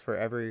 10 house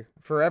forever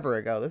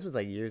ago. This was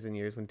like years and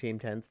years when Team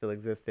 10 still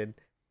existed.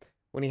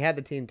 When he had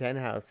the Team 10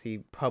 house, he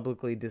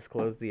publicly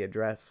disclosed the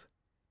address.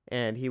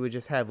 And he would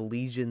just have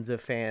legions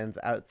of fans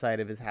outside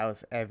of his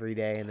house every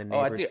day, and the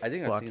Oh, neighbors I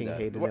think I've fucking seen that.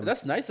 hated Well, him.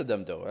 that's nice of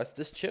them though. That's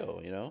just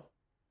chill, you know.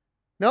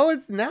 No,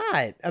 it's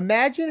not.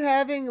 Imagine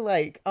having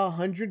like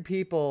 100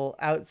 people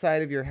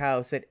outside of your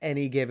house at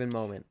any given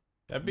moment.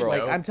 That'd be Bro,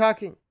 Like dope. I'm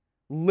talking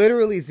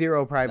literally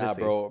zero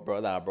privacy.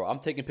 Nah, bro. I'm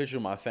taking pictures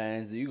of my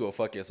fans. You go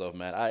fuck yourself,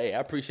 man. I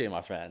appreciate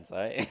my fans. All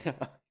right.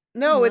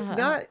 No, it's Uh-huh.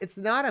 not. It's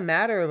not a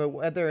matter of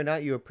whether or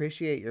not you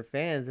appreciate your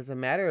fans. It's a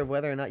matter of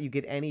whether or not you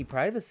get any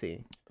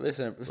privacy.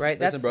 Listen, Right?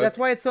 Listen, bro. That's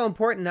why it's so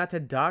important not to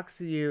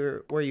dox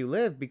you where you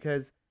live,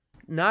 because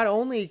not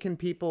only can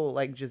people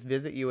like just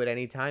visit you at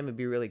any time and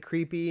be really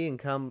creepy and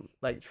come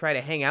like try to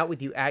hang out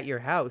with you at your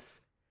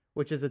house,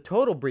 which is a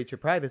total breach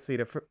of privacy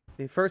to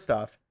first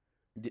off.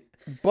 D-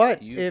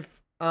 But you- if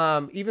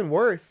even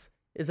worse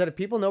is that if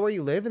people know where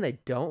you live and they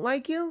don't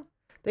like you,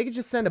 they could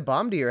just send a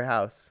bomb to your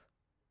house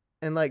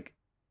and like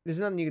There's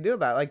nothing you can do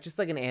about it. Like just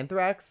like an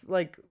anthrax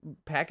like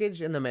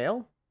package in the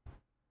mail.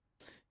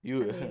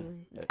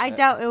 I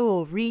doubt it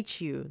will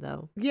reach you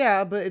though.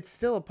 Yeah, but it's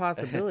still a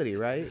possibility,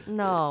 right?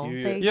 No,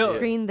 they You'll-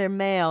 screen their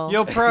mail.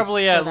 You'll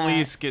probably at that.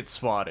 least get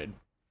swatted.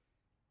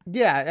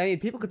 Yeah, I mean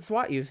people could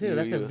swat you too.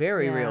 That's a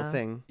very real Yeah.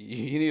 thing.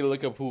 You need to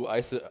look up who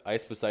Ice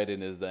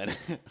Poseidon is then.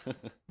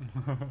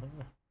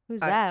 Who's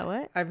that?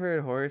 What? I've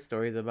heard horror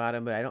stories about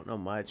him, but I don't know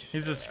much.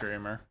 He's a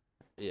streamer.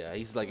 Yeah,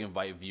 he's like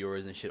invite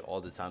viewers and shit all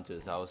the time to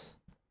his house.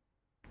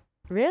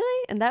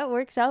 Really? And that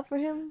works out for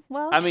him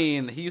well? I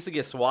mean, he used to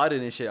get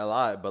swatted and shit a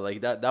lot, but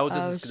like that was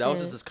just Oh, that was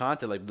just shit. his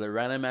content. Like the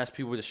random ass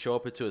people just show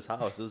up into his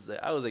house.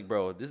 I was like,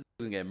 bro, this is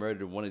gonna get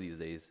murdered one of these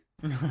days.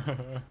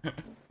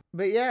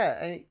 But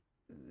yeah,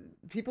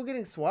 people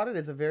getting swatted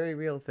is a very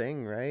real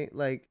thing, right?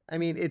 Like, I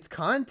mean, it's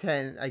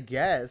content, I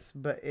guess,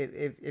 but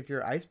if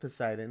you're Ice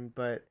Poseidon,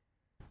 but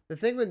the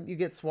thing when you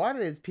get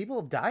swatted is people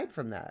have died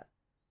from that,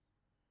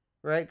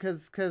 right?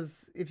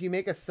 Because if you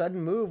make a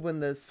sudden move when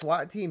the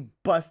SWAT team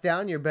busts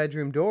down your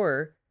bedroom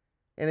door,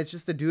 and it's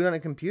just a dude on a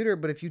computer,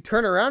 but if you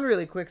turn around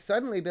really quick,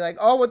 suddenly be like,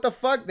 oh, what the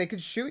fuck? They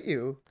could shoot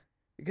you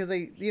because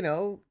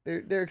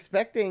they're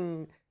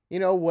expecting.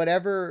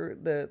 Whatever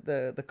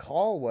the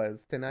call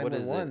was to What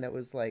is 911 it? that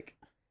was like,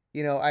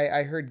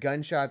 I heard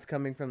gunshots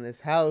coming from this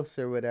house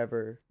or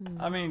whatever.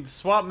 I mean,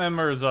 SWAT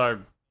members are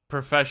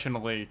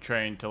professionally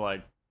trained to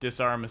like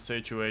disarm a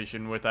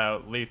situation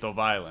without lethal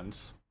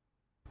violence.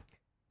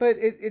 But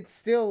it's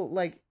still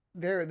like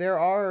there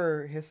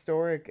are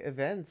historic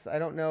events. I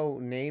don't know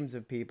names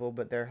of people,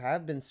 but there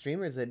have been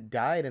streamers that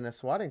died in a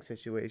swatting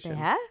situation. They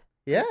have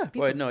Yeah.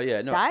 Wait, no,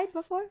 yeah, no, died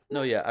before?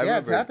 no, yeah. I Yeah,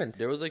 it's remember happened.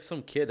 there was like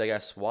some kid that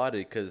got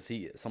swatted because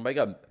somebody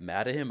got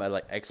mad at him at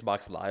like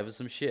Xbox Live or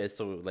some shit.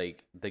 So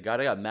like the guy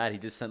that got mad, he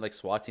just sent like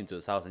SWAT team to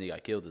his house and he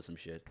got killed or some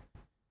shit.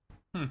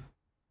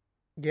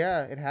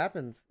 Yeah, it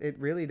happens. It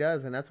really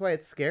does, and that's why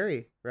it's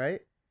scary,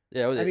 right?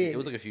 Yeah, I mean- it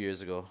was like a few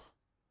years ago,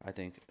 I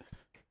think.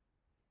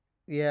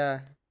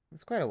 Yeah.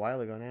 It's quite a while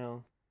ago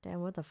now.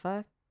 Damn, what the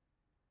fuck?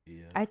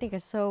 Yeah. I think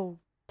it's so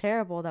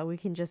terrible that we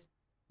can just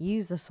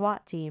use the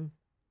SWAT team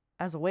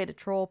as a way to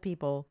troll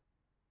people.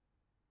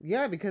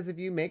 Yeah, because if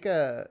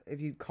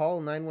you call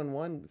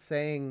 911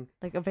 saying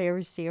Like a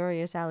very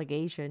serious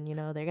allegation,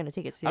 they're gonna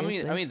take it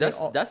seriously. I mean that's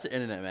the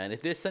internet, man.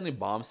 If they're sending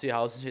bombs to your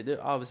house and shit,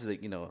 they're obviously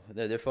like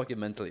they're fucking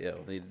mentally ill.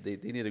 They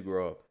need to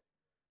grow up.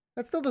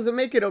 that still doesn't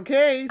make it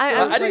okay. I- so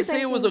I'm I it's didn't like-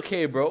 say it was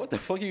okay, bro. What the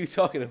fuck are you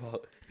talking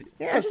about?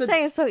 Yeah, I'm it's just a-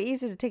 saying it's so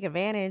easy to take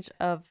advantage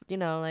of,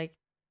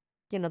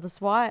 the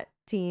SWAT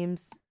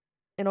teams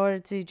in order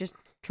to just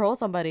troll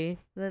somebody.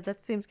 That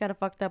seems kind of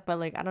fucked up, but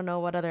like I don't know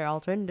what other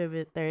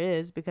alternative there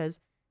is, because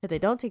if they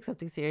don't take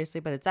something seriously,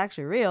 but it's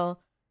actually real,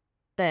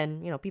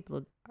 then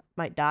people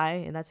might die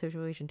in that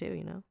situation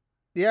too.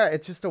 Yeah,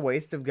 it's just a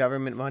waste of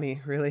government money,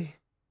 really.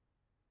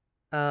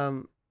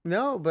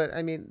 No, but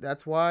I mean,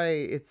 that's why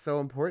it's so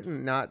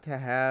important not to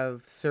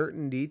have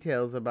certain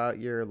details about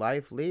your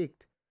life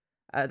leaked.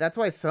 That's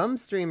why some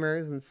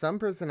streamers and some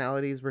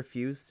personalities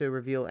refuse to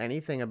reveal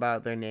anything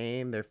about their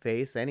name, their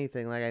face,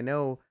 anything. Like, I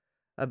know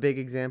a big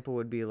example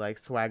would be like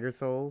Swagger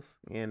Souls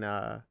in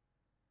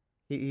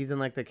he's in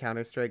like the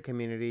Counter-Strike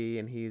community,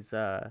 and he's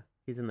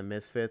in the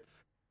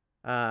Misfits.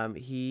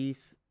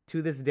 He's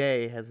to this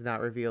day has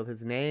not revealed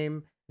his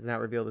name, has not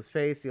revealed his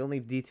face. The only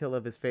detail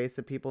of his face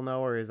that people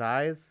know are his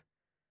eyes.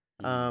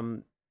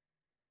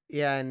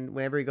 Yeah, and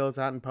whenever he goes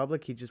out in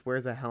public, he just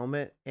wears a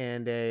helmet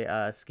and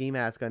a ski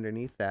mask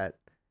underneath that.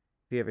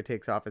 If he ever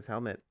takes off his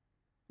helmet.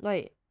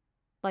 Like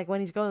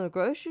when he's going to the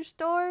grocery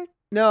store out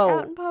No,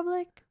 in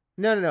public.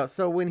 no.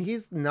 So when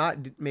he's not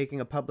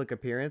making a public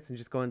appearance and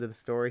just going to the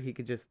store, he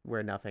could just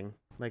wear nothing.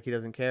 Like, he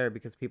doesn't care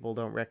because people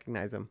don't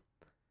recognize him.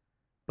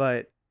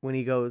 But when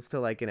he goes to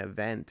like an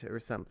event or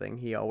something,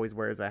 he always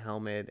wears a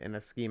helmet and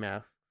a ski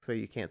mask so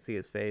you can't see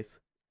his face.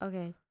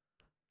 Okay.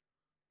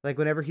 Like,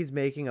 whenever he's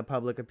making a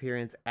public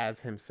appearance as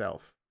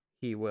himself,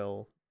 he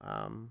will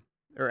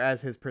or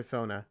as his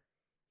persona,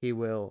 he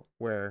will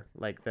wear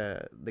like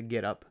the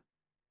get up.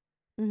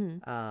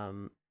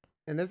 Mm-hmm.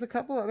 And there's a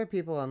couple other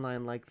people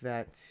online like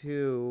that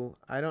too.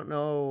 I don't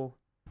know.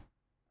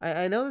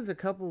 I know there's a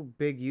couple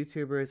big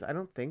YouTubers. I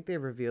don't think they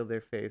revealed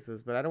their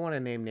faces, but I don't want to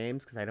name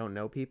names because I don't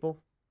know people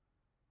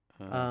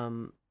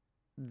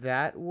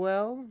that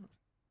well.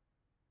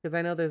 Because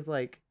I know there's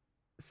like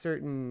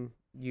certain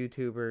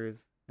YouTubers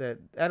that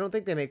I don't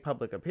think they make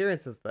public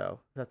appearances though.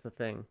 That's the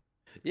thing.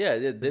 Yeah,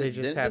 They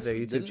just have their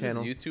YouTube didn't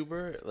channel. This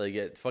YouTuber like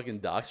get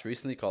fucking doxxed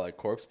recently called like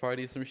Corpse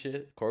Party or some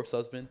shit. Corpse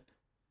Husband.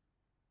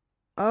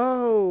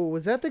 Oh,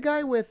 was that the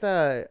guy with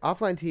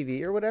Offline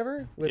TV or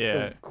whatever? With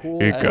Yeah. the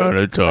cool. You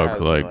gotta I talk have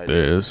no like idea.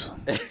 this.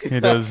 He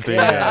does the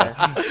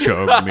Yeah.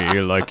 Chug me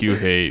like you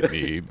hate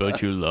me,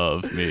 but you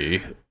love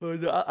me.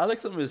 I like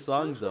some of his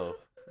songs though,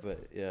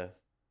 but yeah.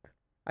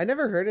 I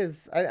never heard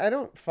his. I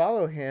don't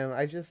follow him.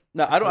 I just.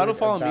 No, I don't heard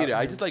follow him about either.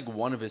 I just like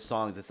one of his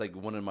songs. It's like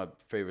one of my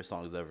favorite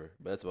songs ever.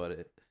 But that's about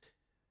it.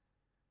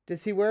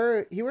 Does he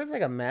wear? He wears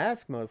like a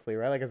mask mostly,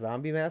 right? Like a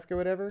zombie mask or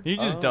whatever. He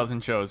just Oh.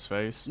 doesn't show his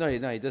face. No,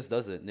 he just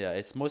doesn't. Yeah,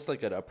 it's most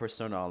like a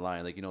persona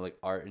online, like like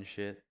art and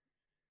shit.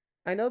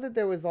 I know that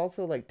there was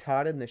also like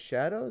Todd in the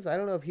Shadows. I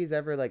don't know if he's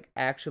ever like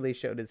actually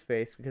showed his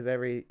face because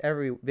every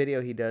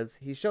video he does,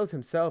 he shows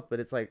himself,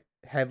 but it's like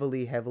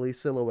heavily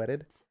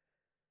silhouetted.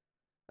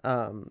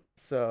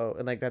 So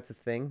and like that's his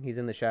thing. He's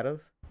in the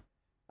shadows.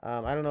 I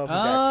don't know if he's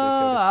actually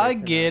showed his I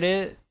face or get not.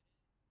 it.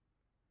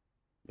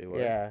 Wait, what?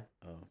 Yeah.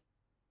 Oh.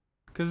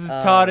 Because it's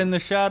Todd Um, in the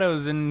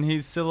shadows and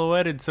he's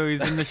silhouetted, so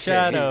he's in the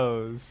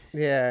shadows.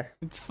 Yeah.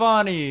 It's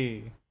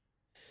funny.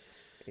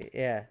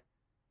 Yeah.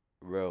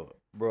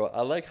 Bro,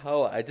 I like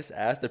how I just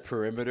asked the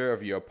perimeter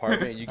of your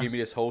apartment and you gave me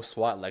this whole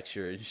SWAT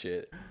lecture and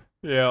shit.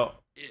 Yeah.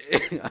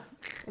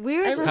 We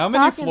were just How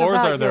many talking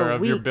floors about are there your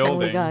of your week when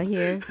we building? got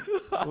here.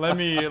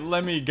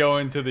 Let me go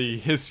into the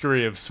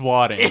history of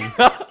swatting.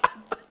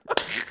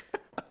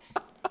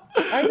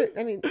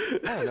 I mean, I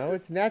don't know.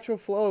 It's natural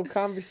flow of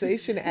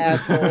conversation,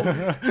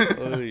 asshole.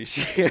 Holy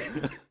shit.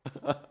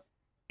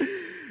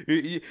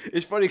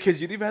 It's funny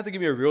because you didn't even have to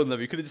give me a real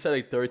number. You could have just said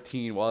like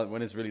 13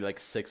 when it's really like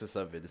 6 or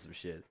 7 or some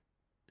shit.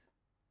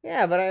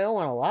 Yeah, but I don't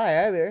want to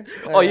lie either.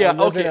 Oh, yeah. I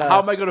live Okay. in a- How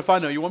am I going to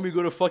find out? You want me to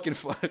go to fucking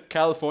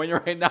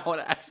California right now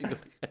and actually go?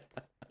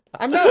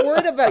 I'm not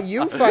worried about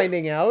you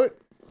finding out.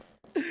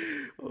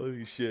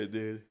 Holy shit,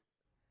 dude.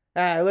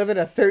 I live in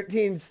a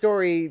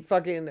 13-story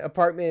fucking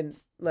apartment,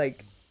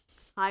 like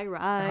High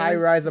rise.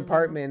 high-rise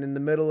apartment in the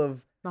middle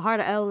of. The heart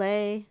of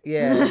LA.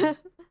 Yeah.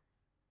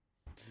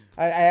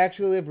 I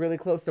actually live really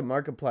close to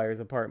Markiplier's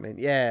apartment.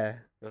 Yeah,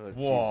 Oh,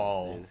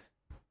 Whoa. Jesus,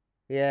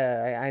 dude.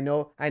 yeah.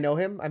 I know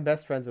him. I'm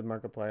best friends with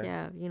Markiplier.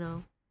 Yeah,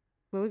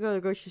 when we go to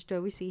the grocery store,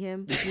 we see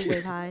him. We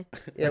wave hi.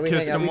 Yeah, we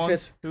Kissed hang out. him We once.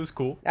 fist. It was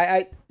cool.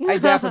 I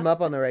dap him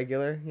up on the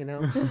regular. You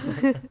know.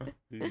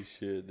 Holy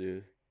shit,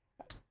 dude.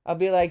 I'll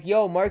be like,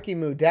 "Yo, Marky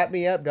Moo, dap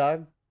me up,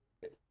 dog."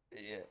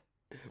 Yeah.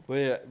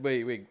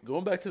 Wait.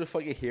 Going back to the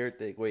fucking hair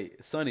thing.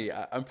 Wait, Sonny,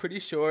 I'm pretty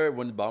sure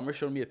when Bomber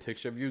showed me a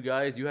picture of you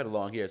guys, you had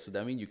long hair. So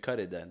that means you cut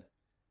it then.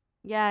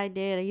 Yeah, I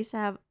did. I used to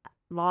have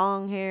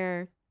long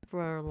hair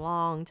for a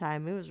long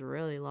time. It was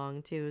really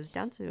long too. It was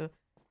down to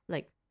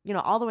like,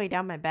 all the way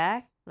down my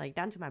back, like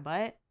down to my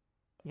butt.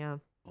 Yeah.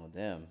 Oh,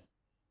 damn.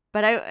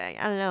 But I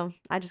don't know.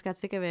 I just got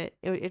sick of it.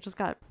 It just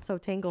got so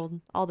tangled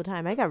all the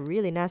time. I got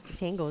really nasty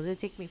tangles. It'd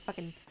take me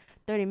fucking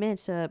 30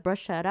 minutes to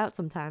brush that out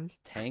sometimes.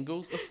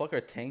 Tangles? The fuck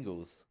are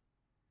tangles?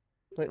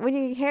 When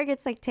your hair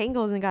gets like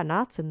tangles and got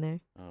knots in there.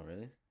 Oh,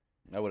 really?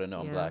 I would have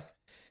known. Yeah.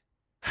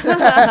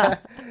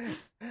 Black.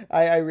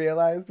 I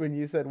realized when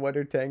you said what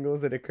are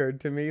tangles, it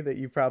occurred to me that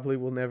you probably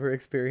will never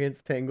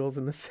experience tangles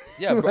in the same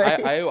Yeah, bro.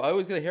 way. I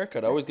always get a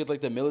haircut. I always get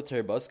like the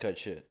military buzz cut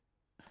shit.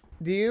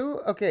 Do you?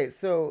 Okay,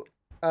 so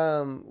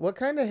what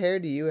kind of hair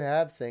do you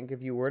have, Sink?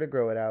 If you were to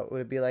grow it out,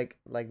 would it be like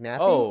nappy,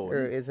 Oh,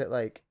 or is it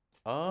like?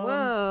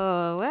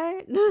 Whoa, what?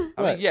 I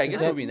What? mean, yeah, I Is guess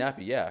that- it would be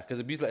nappy, yeah, because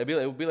it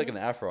would be like an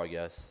afro, I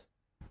guess.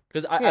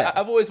 Because Yeah.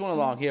 I've always wanted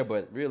long hair,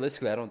 but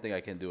realistically, I don't think I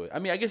can do it. I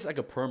mean, I guess I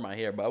could perm my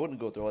hair, but I wouldn't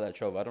go through all that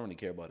trouble. I don't really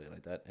care about it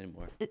like that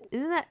anymore.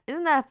 Isn't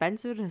that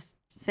offensive to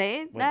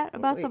say that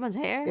about wait. someone's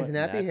hair? Is What,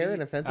 nappy hair nappy?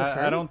 an offensive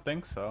term? I don't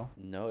think so.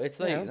 No,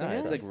 it's Yeah, I like don't nah, think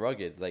it's so. like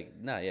rugged. Like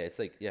it's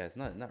like it's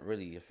not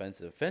really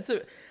offensive.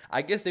 Offensive.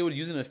 I guess they would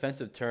use an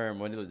offensive term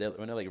when they're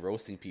like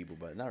roasting people,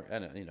 but not. I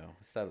don't.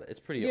 It's not. It's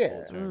pretty Yeah.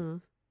 old term.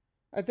 Mm.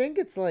 I think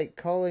it's like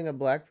calling a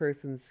black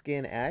person's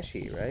skin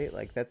ashy, right?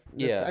 Like that's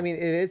Yeah. I mean,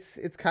 it's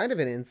kind of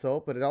an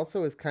insult, but it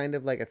also is kind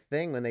of like a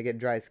thing when they get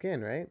dry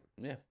skin, right?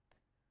 Yeah.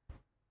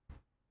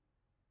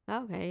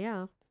 Okay,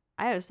 yeah.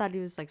 I always thought he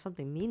was like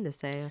something mean to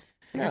say.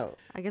 No.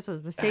 I guess I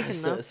was mistaken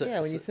though.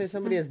 Yeah, when you say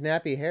somebody has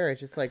nappy hair,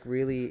 it's just like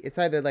it's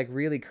either like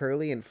really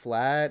curly and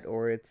flat,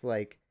 or it's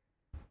like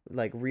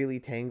really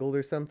tangled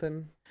or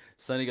something.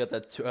 Sonny got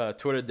that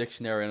Twitter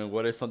dictionary and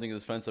what is something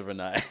that's offensive or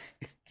not.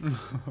 I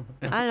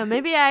don't know.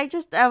 Maybe I've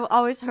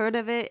always heard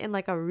of it in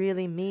like a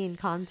really mean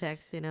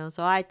context,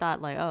 So I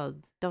thought like, oh,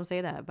 don't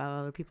say that about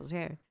other people's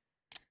hair.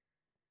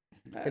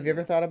 Have you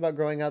ever thought about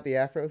growing out the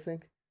afro,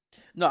 Sink?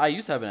 No, I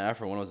used to have an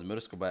afro when I was in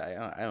middle school, but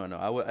I don't know.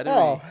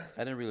 I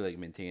didn't really like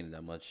maintain it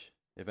that much.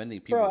 If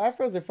anything, people Bro,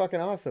 afros are fucking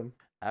awesome.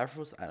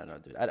 afros. I don't know,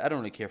 dude. I don't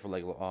really care for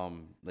like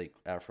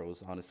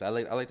afros. Honestly,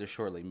 I like the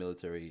short like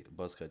military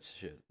buzz cut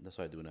shit. That's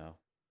what I do now.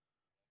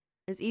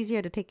 It's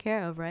easier to take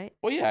care of, right?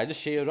 Well, yeah, I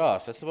just shave it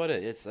off. That's about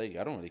it. It's like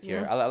I don't really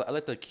care. Yeah. I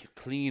like the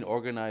clean,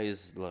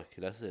 organized look.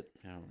 That's it.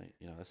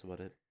 That's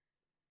about it.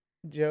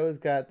 Joe's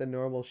got the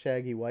normal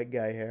shaggy white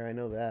guy hair. I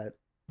know that.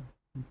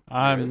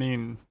 I Really?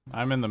 mean,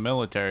 I'm in the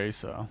military,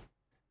 so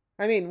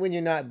I mean, when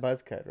you're not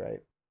buzz cut,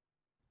 right?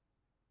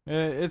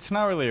 it's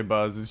not really a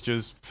buzz. It's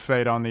just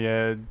fade on the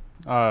edge,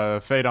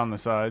 fade on the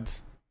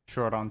sides,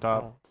 short on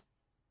top. Oh.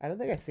 I don't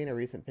think I've seen a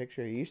recent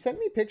picture. You sent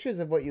me pictures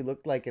of what you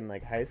looked like in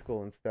like high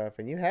school and stuff,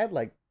 and you had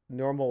like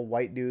normal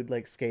white dude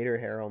like skater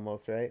hair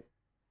almost, right?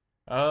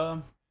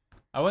 I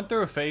went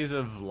through a phase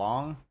of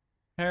long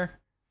hair.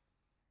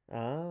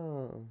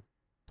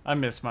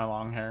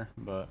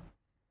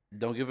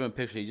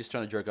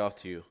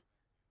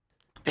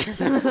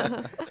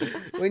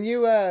 When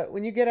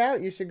you get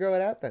out, you should grow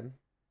it out then.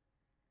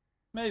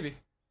 Maybe.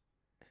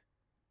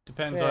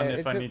 Depends Yeah, on it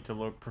if I took- need to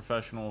look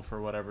professional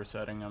for whatever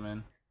setting I'm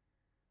in.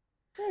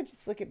 Yeah,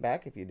 just slick it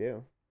back if you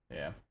do.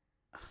 Yeah.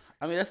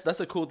 I mean, that's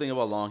a cool thing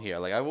about long hair.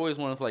 Like I've always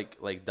wanted to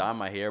like dye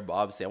my hair, but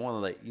obviously I want to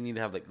like you need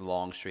to have like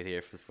long straight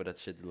hair for that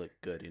shit to look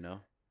good, you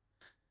know.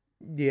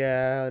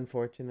 Yeah,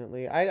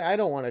 unfortunately, I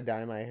don't want to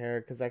dye my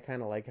hair because I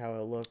kind of like how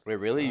it looks. Wait,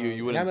 really? You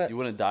and wouldn't I'm a- you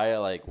wouldn't dye it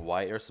like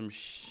white or some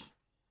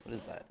What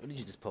is that? What did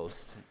you just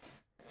post?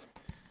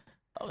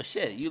 Oh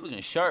shit, you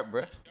looking sharp,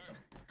 bruh.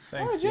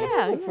 Thanks, Oh, kid. Joe,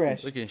 Yeah, you look yeah.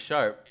 fresh. Looking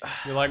sharp.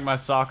 You like my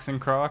socks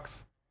and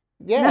Crocs?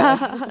 Yeah,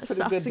 that's a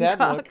pretty good Socks and dad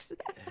look. Crocs. Is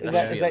should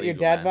that be your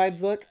illegal, dad man.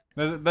 vibes look?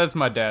 That's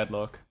my dad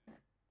look.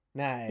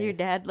 Nice. Your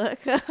dad look.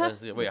 Wait,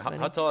 how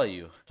Funny. tall are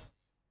you?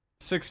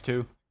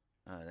 6'2".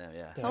 Oh, damn,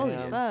 yeah. Damn. Holy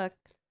Yeah. fuck.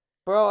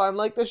 Bro, I'm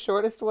like the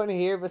shortest one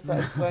here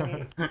besides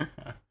Sunny.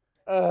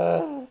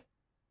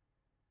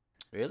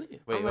 Really?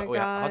 Oh my Wait.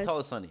 How God. tall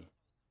is Sunny?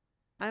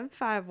 I'm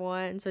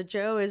 5'1", so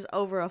Joe is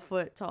over a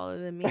foot taller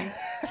than me.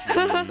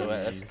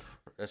 Jeez,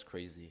 that's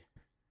crazy.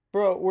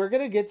 Bro, we're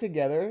gonna get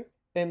together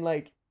and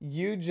like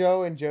you,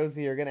 Joe, and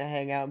Josie are gonna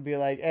hang out and be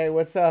like, "Hey,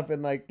 what's up?"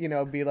 and like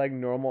be like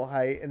normal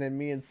height, and then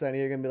me and Sunny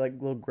are gonna be like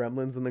little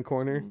gremlins in the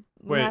corner.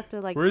 We Wait, have to,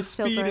 like, where's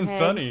tilt Speed our and head.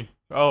 Sunny?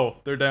 Oh,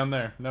 they're down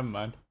there. Never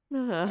mind.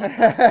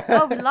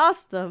 Oh, we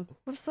lost them.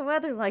 What's the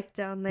weather like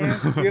down there?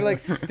 You're like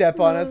step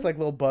on us like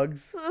little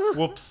bugs.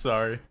 Whoops,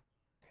 sorry.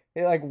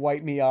 They like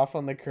wipe me off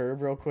on the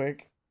curb real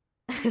quick.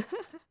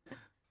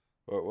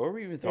 What were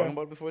we even talking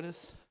about before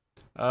this?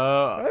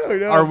 don't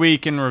know. Our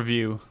week in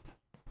review.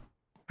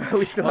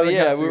 We still Oh haven't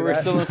yeah, got we through were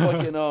that. still in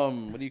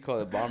fucking what do you call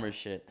it, bomber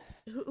shit.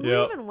 Who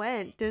Yep. even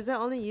went? Was that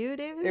only you,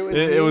 David?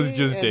 It was me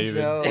just and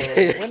David. Joe.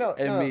 Well, no,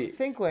 And no, me.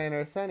 Sync went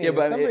or Sunny. Yeah,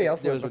 but somebody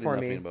else there went was really before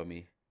nothing me. about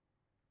me.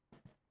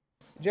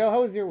 Joe,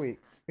 how was your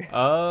week? It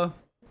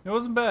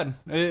wasn't bad.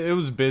 It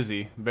was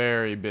busy,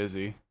 very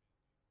busy.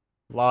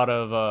 A lot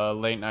of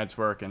late nights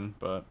working,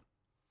 but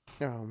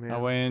Oh man. I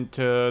went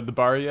to the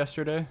bar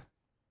yesterday,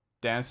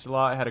 danced a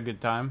lot, had a good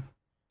time.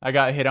 I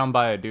got hit on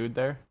by a dude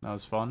there. That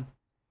was fun.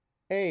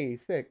 Hey,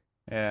 sick.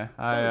 Yeah,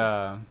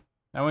 I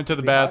went to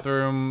the Was he hot?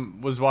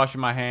 bathroom, was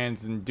washing my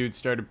hands, and dude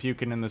started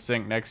puking in the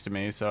sink next to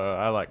me. So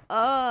I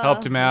Oh.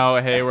 helped him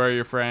out. Hey, where are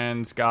your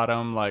friends? Got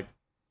him.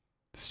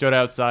 Stood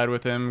outside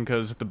with him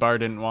because the bar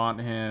didn't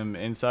want him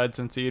inside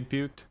since he had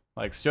puked.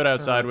 Stood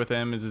outside Uh-huh. with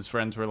him as his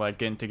friends were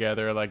getting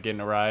together, getting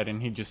a ride,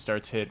 and he just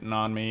starts hitting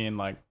on me and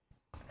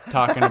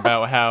talking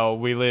about how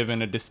we live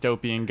in a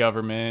dystopian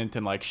government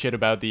and shit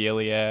about the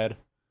Iliad.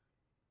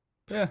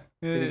 Yeah.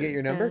 Did he get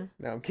your number?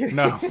 No, I'm kidding.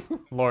 No,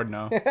 Lord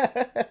no.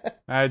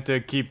 I had to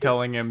keep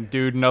telling him,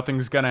 dude,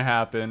 nothing's gonna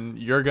happen.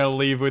 You're gonna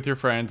leave with your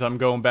friends. I'm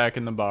going back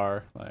in the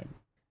bar.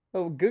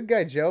 Oh, good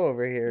guy Joe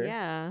over here.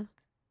 Yeah,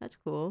 that's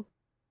cool.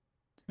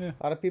 A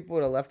lot of people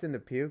would have left him to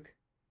puke.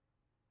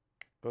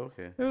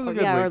 Okay. It was Oh, a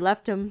good yeah, or week.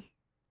 left him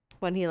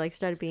when he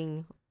started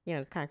being,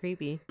 kind of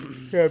creepy.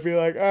 Yeah, be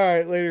like, all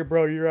right, later,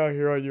 bro. You're out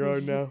here on your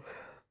own now.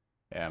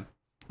 Yeah.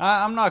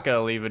 I'm not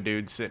gonna leave a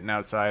dude sitting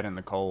outside in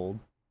the cold.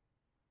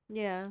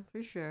 Yeah,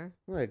 for sure.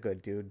 What a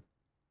good dude.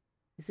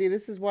 You see,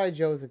 this is why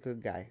Joe's a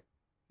good guy.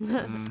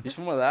 Mm. He's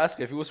from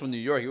Alaska. If he was from New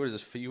York, he would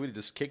have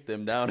just kicked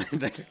them down.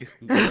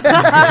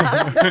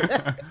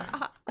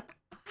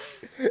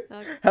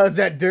 How's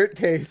that dirt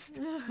taste?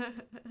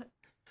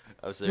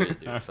 I'm serious,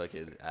 dude.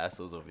 Fucking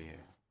assholes over here.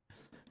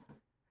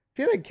 I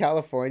feel like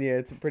California,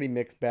 it's a pretty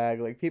mixed bag.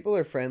 Like, people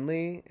are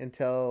friendly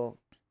until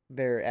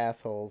they're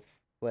assholes.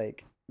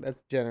 Like, that's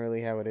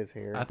generally how it is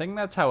here. I think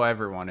that's how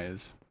everyone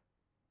is.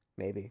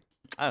 Maybe.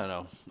 I don't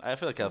know. I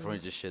feel like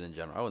California just shit in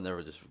general. I would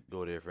never just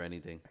go there for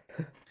anything.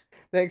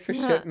 Thanks for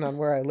shitting on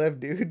where I live,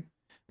 dude.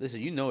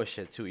 Listen, you know a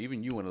shit too.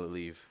 Even you want to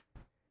leave.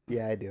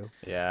 Yeah, I do.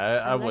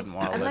 Yeah, I wouldn't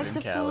want I to live like in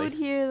the Cali. food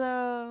here,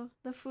 though.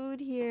 The food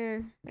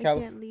here. I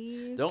Calif- can't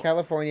leave. Don't.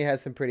 California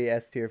has some pretty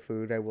S tier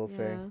food, I will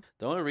say. Yeah.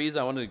 The only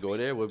reason I wanted to go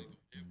there would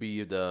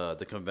be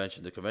the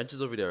convention. The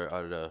conventions over there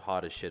are the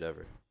hottest shit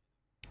ever.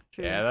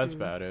 True, Yeah, that's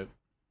true. about it.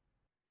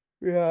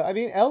 Yeah, I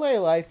mean, LA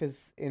life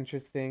is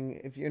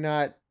interesting. If you're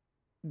not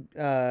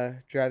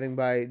driving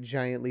by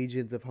giant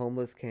legions of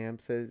homeless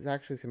camps, there's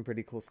actually some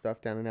pretty cool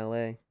stuff down in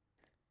LA.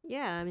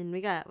 Yeah, I mean,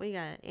 we got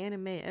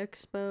Anime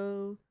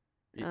Expo.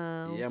 Yeah,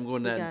 I'm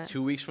going we that in got-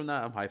 2 weeks from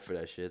now. I'm hyped for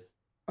that shit.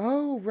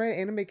 Oh, right,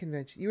 anime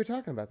convention. You were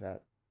talking about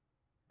that.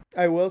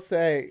 I will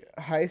say,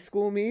 high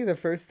school me, the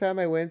first time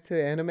I went to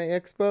Anime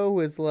Expo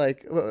was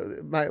like,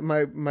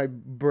 my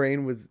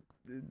brain was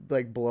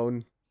like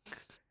blown.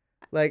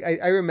 Like,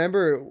 I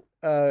remember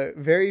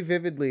very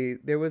vividly,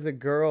 there was a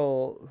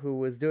girl who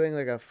was doing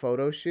like a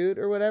photo shoot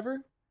or whatever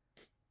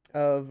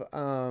of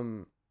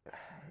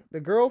the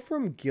girl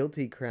from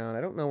Guilty Crown.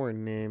 I don't know her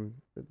name.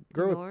 The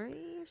girl with, Nori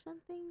or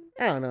something?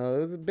 I don't know. It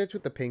was a bitch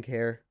with the pink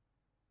hair.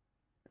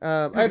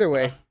 Either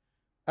way,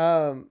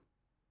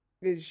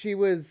 she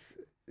was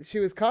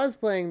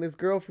cosplaying this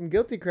girl from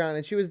Guilty Crown,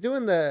 and she was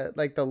doing the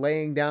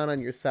laying down on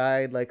your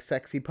side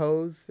sexy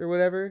pose or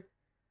whatever.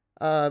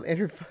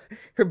 And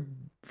her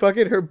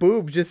fucking her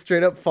boob just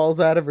straight up falls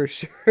out of her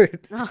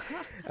shirt.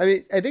 I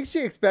mean, I think she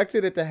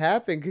expected it to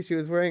happen because she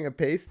was wearing a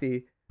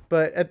pasty,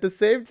 but at the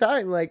same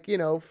time, like,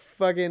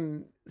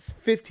 fucking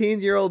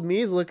 15-year-old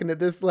me's looking at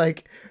this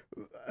like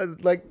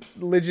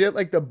legit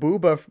like the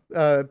booba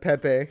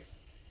Pepe.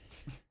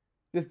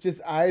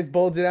 Just eyes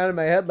bulging out of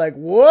my head like,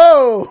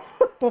 whoa.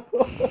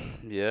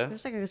 Yeah.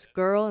 There's like this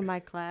girl in my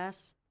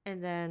class,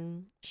 and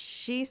then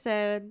she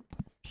said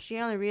she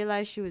only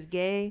realized she was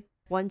gay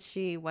once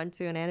she went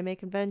to an anime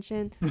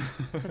convention.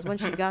 Because when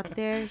she got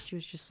there, she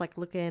was just like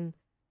looking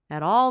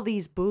at all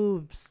these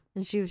boobs,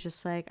 and she was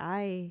just like,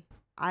 I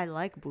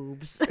like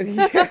boobs.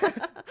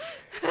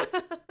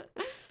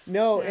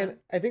 No, Yeah. and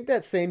I think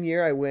that same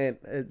year I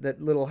went,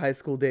 that little high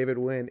school David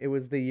win, it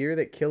was the year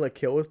that Kill la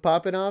Kill was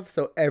popping off,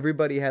 so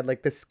everybody had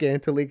like the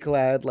scantily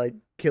clad like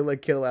Kill la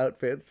Kill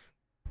outfits.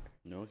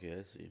 Okay,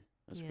 I see.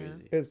 That's Yeah.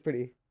 crazy. It was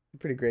pretty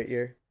great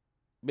year.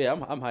 But yeah,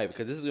 I'm hyped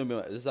because this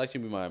is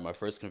actually gonna be my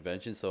first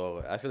convention,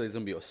 so I feel like it's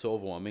gonna be so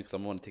overwhelming because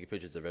I'm gonna take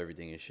pictures of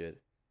everything and shit.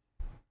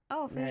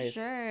 Oh, for Nice.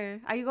 sure.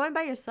 Are you going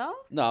by yourself?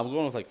 No, I'm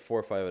going with like 4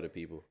 or 5 other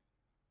people.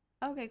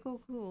 Okay,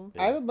 cool.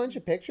 I have a bunch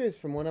of pictures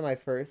from one of my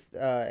first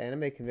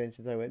anime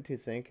conventions I went to,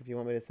 Sync, if you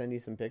want me to send you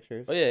some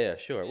pictures. Oh yeah,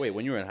 sure. Wait,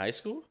 when you were in high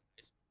school?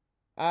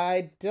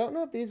 I don't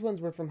know if these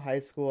ones were from high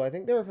school. I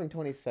think they were from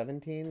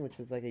 2017, which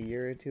was like a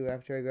year or two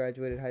after I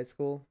graduated high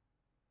school.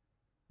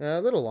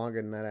 A little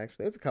longer than that,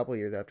 actually. It was a couple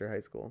years after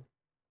high school.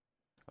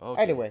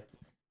 Okay. Either way.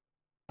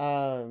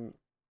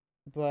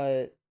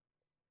 But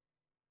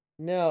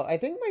no, I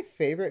think my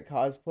favorite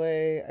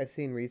cosplay I've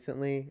seen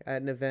recently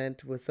at an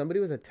event was somebody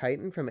was a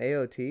Titan from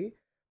AOT,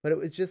 but it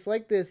was just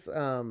like this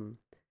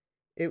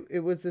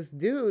it was this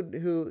dude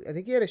who I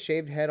think he had a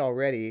shaved head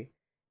already,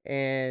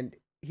 and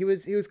he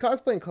was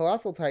cosplaying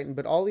Colossal Titan,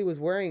 but all he was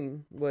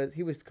wearing was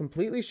he was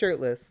completely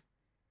shirtless,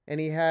 and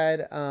he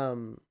had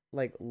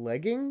like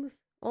leggings,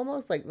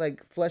 almost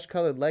like flesh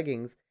colored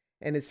leggings,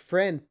 and his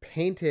friend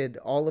painted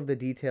all of the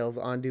details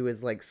onto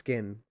his like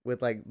skin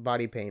with like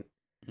body paint.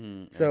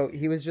 I So see.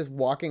 he was just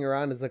walking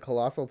around as a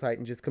Colossal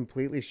Titan, just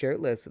completely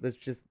shirtless. This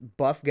just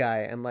buff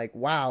guy. I'm like,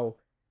 wow,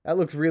 that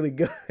looks really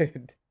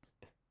good.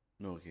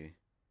 Okay.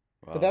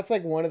 Wow. But that's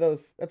like one of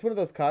those. That's one of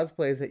those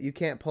cosplays that you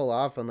can't pull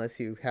off unless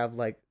you have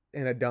like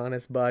an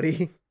Adonis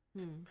body.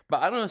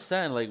 But I don't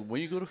understand. Like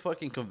when you go to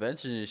fucking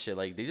conventions and shit,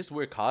 like they just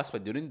wear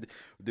cosplay.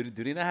 Do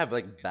they not have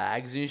like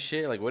bags and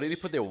shit? Like where do they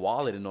put their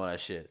wallet and all that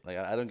shit? Like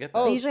I don't get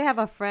that. They usually have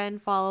a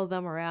friend follow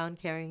them around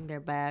carrying their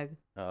bag.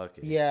 Oh,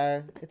 okay.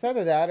 Yeah, it's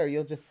either that or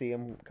you'll just see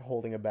him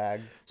holding a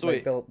bag. So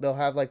like wait. they'll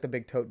have like the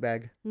big tote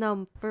bag.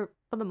 No, for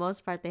the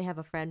most part, they have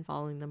a friend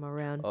following them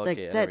around.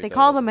 Okay, I Like, never they thought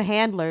call about them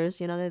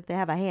handlers. You know, they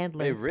have a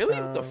handler. Wait, really?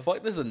 What the Oh.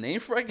 fuck? There's a name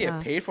for it? I get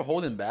Yeah. paid for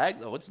holding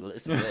bags? Oh, it's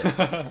lit.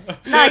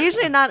 No,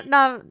 usually not.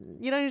 No,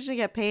 you don't usually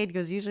get paid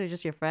because usually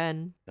just your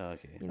friend.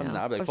 Okay. You I'm know,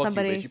 not. I'm like, or fuck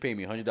somebody- you, bitch. You pay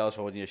me $100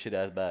 for holding your shit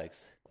ass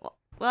bags.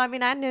 Well, I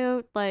mean, I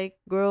knew like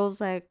girls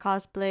like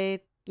cosplay.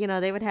 You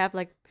know, they would have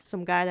like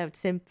some guy that would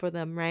simp for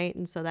them, right?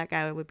 And so that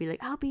guy would be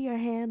like, "I'll be your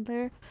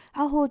handler.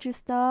 I'll hold your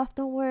stuff.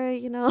 Don't worry."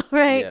 You know,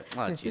 right? Yeah.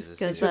 Oh, Jesus.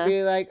 'cause, She'll uh,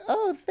 be like,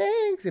 "Oh,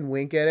 thanks," and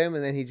wink at him,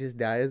 and then he just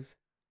dies.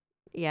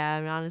 Yeah, I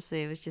mean,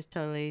 honestly, it was just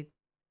totally.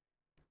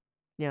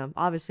 You know,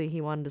 obviously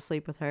he wanted to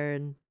sleep with her,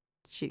 and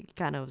she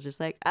kind of was just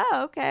like,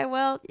 "Oh, okay,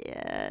 well,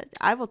 yeah,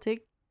 I will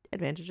take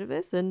advantage of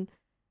this, and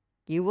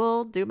you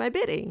will do my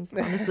bidding."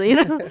 Honestly, you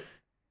know.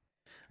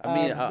 I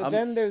mean, but I'm.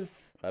 then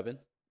there's. What happened?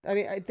 I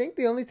mean, I think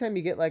the only time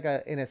you get like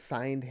an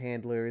assigned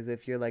handler is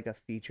if you're like a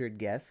featured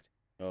guest.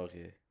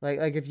 Okay.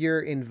 Like if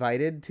you're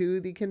invited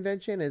to the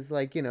convention is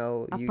like,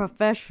 A you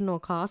professional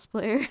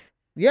cosplayer.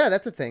 yeah,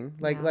 that's a thing.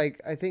 Yeah. Like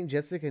I think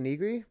Jessica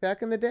Negri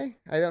back in the day.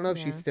 I don't know if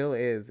she Yeah. still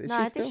is. Is No,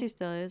 she I still? think she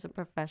still is a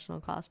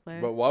professional cosplayer.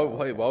 But why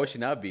would she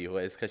not be?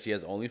 What, it's because she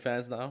has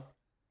OnlyFans now?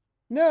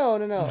 No.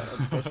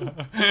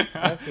 I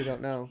actually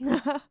don't know.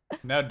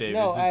 Now David's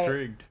No,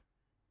 intrigued.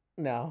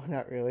 No,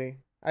 not really.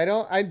 I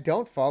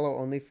don't follow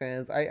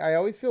OnlyFans. I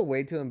always feel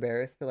way too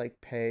embarrassed to like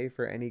pay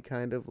for any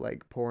kind of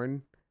like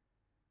porn.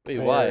 Wait,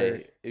 Or-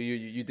 why?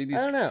 You think I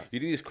these don't know. you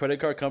think these credit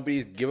card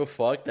companies give a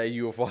fuck that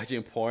you were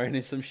watching porn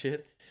and some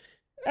shit?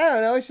 I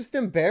don't know. It's just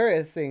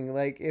embarrassing.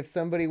 Like if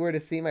somebody were to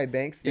see my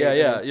bank Yeah, statement.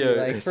 yeah, and see,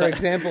 yeah. Like for So-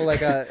 example,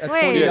 like a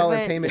Wait, $20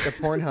 but- payment to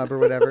Pornhub or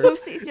whatever. Who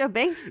sees your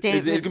bank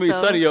statement? It's gonna be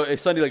though? Sunny. Yo,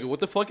 it's Sunny. Like, what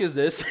the fuck is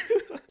this?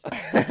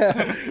 Why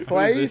is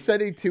are you this?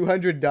 sending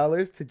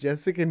 $200 to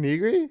Jessica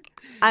Negri?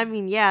 I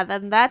mean, yeah,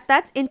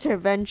 that's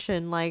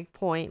intervention. Like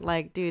point.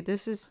 Like, dude,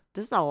 this is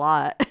a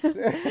lot.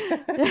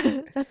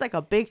 That's like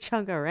a big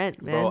chunk of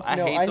rent, man. Bro, I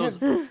No, hate I those.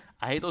 have-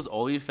 I hate those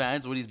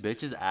OnlyFans where these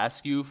bitches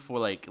ask you for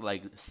like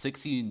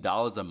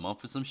 $16 a month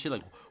for some shit.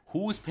 Like,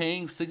 who's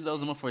paying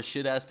 $6 a month for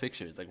shit ass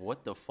pictures? Like,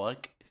 what the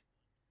fuck?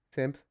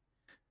 Simps.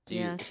 Dude,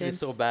 Yeah, it's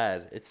so simps.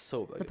 bad. It's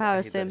so The power I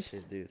of hate that simps.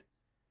 shit, dude.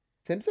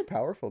 Simps are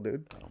powerful,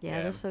 dude. Yeah,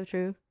 Yeah. that's so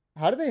true.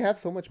 How do they have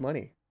so much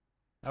money?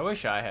 I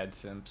wish I had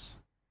simps.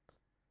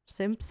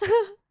 Simps.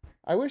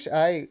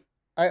 I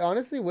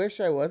honestly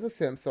wish I was a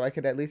simp so I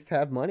could at least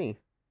have money.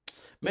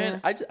 Man,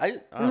 Yeah. I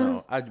don't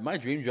know. My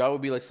dream job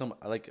would be like some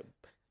like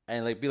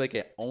and like be like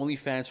an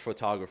OnlyFans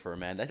photographer,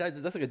 man. That's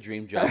like a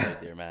dream job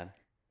right there, man.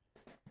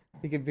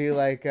 You could be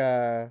what's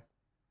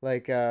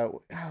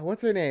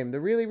her name? The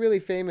really, really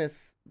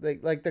famous,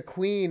 like the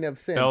queen of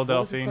Sims. Belle What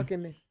was her Delphine.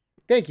 fucking name?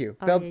 Thank you.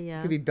 Oh, Belle,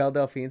 yeah. Could be Belle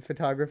Delphine's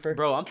photographer.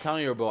 Bro, I'm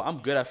telling you, bro, I'm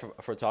good at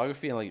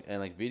photography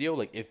and video.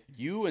 Like, if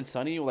you and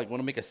Sonny want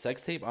to make a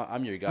sex tape,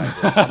 I'm your guy.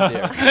 Bro. I'm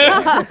there.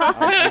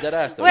 I'm dead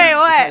ass. Though. Wait, It's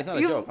what? not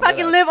a You joke. I'm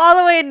fucking dead live all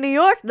the way in New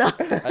York, though.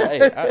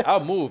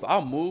 I'll move.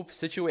 I'll move.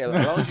 Situate.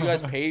 As long as you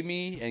guys pay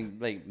me and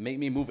like make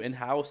me move in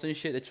house and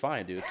shit, it's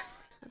fine, dude.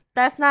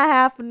 That's not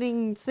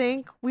happening,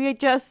 Sync. We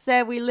just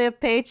said we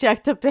live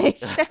paycheck to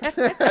paycheck.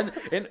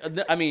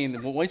 and I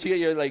mean, once you get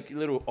your like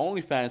little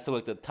OnlyFans to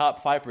like the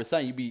top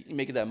 5%, you be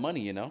making that money,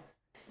 you know.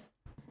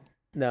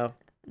 No.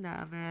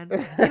 Nah, man.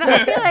 You know,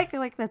 I feel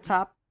like the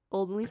top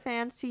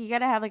OnlyFans too. You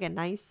gotta have like a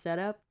nice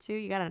setup too.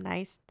 You got a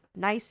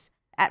nice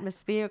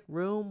atmospheric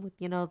room with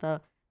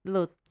the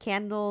little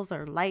candles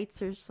or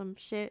lights or some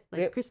shit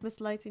like Yep. Christmas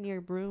lights in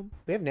your room.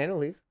 We have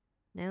nano-leaves.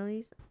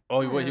 Natalie's.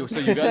 Oh, wait, so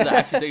you guys are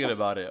actually thinking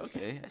about it?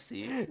 Okay, I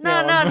see. No,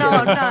 No.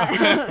 I'm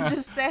not.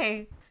 Just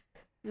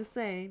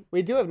saying.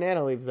 We do have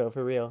nano-leaves, though,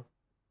 for real.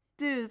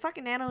 Dude,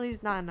 fucking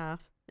Natalie's not enough.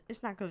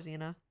 It's not cozy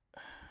enough.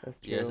 That's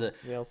true. Yeah,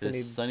 We also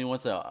need... Sonny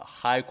wants a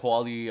high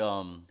quality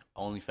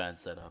OnlyFans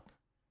setup.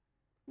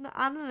 No,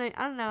 I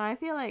don't know. I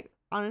feel like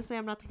honestly,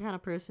 I'm not the kind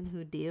of person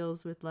who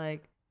deals with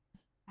like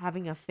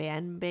having a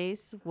fan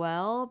base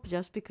well,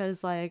 just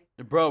because like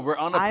Bro, we're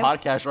on a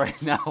podcast right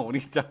now. What are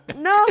you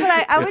talking? no,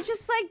 but I would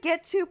just like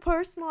get too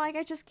personal. Like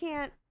I just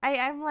can't.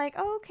 I'm like,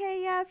 oh,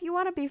 okay, yeah, if you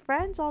want to be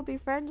friends, I'll be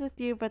friends with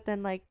you. But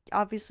then like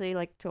obviously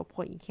like to a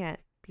point, you can't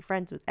be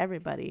friends with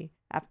everybody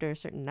after a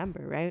certain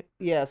number, right?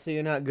 Yeah, so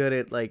you're not good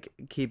at, like,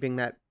 keeping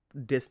that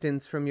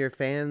distance from your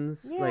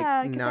fans? Yeah, like,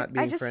 'cause, not like,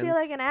 being I just friends? feel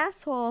like an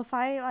asshole if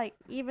I like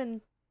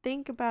even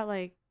think about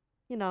like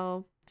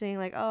saying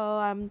like,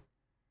 oh,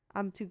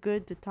 I'm too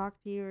good to talk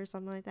to you or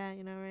something like that,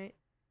 right?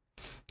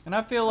 And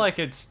I feel like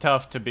it's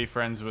tough to be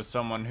friends with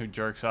someone who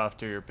jerks off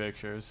to your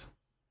pictures.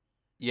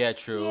 Yeah,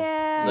 true.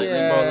 Yeah. Like,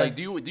 Yeah. bro, like,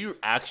 do you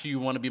actually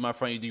want to be my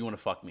friend? Or do you want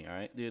to fuck me? All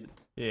right, dude.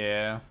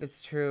 Yeah.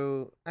 It's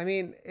true. I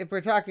mean, if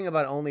we're talking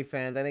about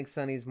OnlyFans, I think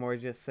Sonny's more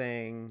just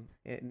saying,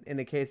 in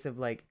the case of,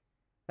 like,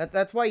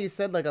 that's why you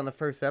said, like, on the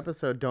first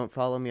episode, don't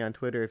follow me on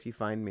Twitter if you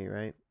find me,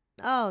 right?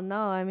 Oh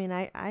no, I mean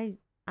I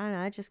don't know,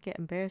 I just get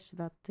embarrassed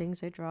about the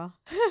things I draw.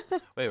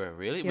 Wait,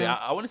 really? Wait, Yeah.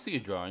 I want to see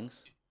your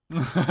drawings.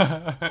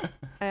 I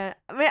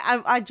mean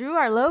I drew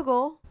our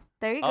logo.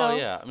 There you go. Oh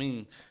yeah, I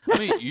mean,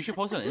 you should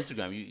post it on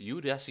Instagram. You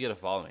would actually get a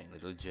following,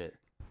 like legit.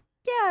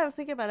 Yeah, I was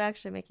thinking about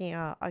actually making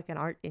like an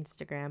art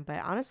Instagram, but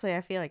honestly,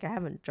 I feel like I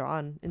haven't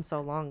drawn in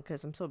so long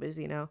because I'm so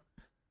busy now.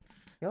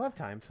 You'll have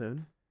time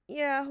soon.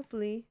 Yeah,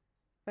 hopefully,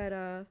 but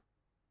I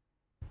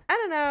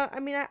don't know. I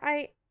mean,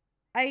 I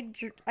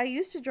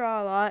used to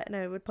draw a lot, and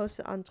I would post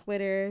it on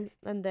Twitter,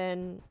 and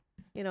then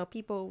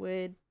people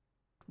would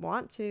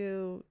want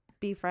to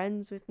be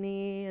friends with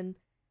me,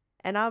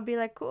 and I'll be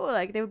like, cool.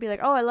 Like they would be like,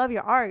 oh, I love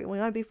your art. We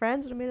want to be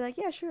friends, and I'd be like,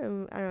 yeah, sure.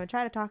 And, I don't know,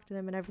 try to talk to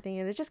them and everything,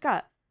 and it just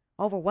got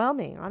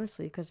overwhelming,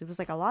 honestly, because it was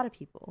like a lot of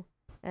people,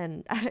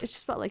 and it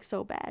just felt like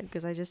so bad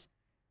because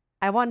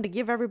I wanted to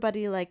give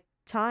everybody like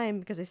time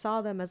because I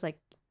saw them as like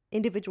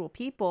individual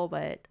people,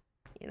 but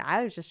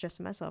I was just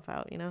stressing myself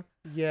out,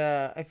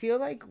 Yeah, I feel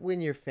like when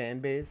your fan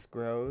base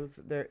grows,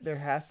 there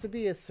has to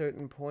be a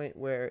certain point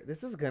where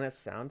this is gonna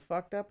sound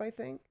fucked up, I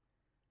think,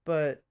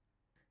 but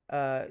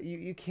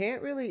you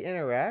can't really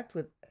interact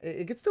with.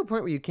 It gets to a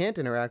point where you can't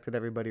interact with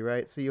everybody,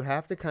 right? So you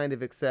have to kind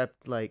of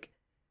accept like,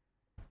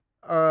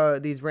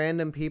 these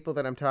random people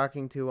that I'm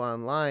talking to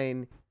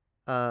online,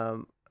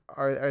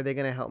 are they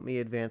gonna help me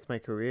advance my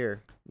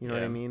career? You know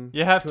what I mean?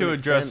 You have to an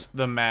address extent.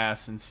 the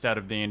mass instead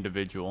of the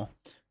individual.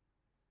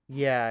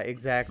 Yeah,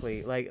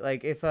 exactly.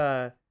 Like if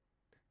for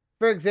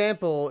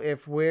example,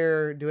 if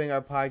we're doing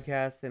our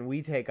podcast and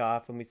we take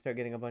off and we start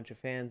getting a bunch of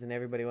fans and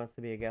everybody wants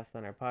to be a guest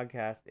on our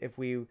podcast, if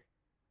we,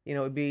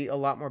 it'd be a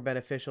lot more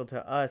beneficial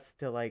to us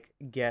to like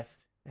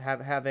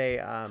have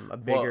a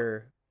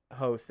bigger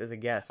host as a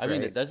guest. I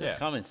mean, right? that's just Yeah.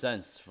 common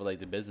sense for like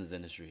the business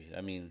industry.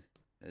 I mean,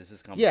 this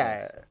is common Yeah.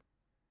 sense.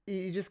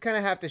 You just kind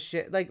of have to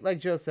shift, like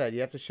Joe said,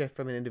 you have to shift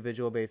from an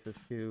individual basis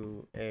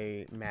to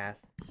a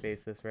mass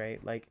basis,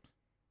 right? Like,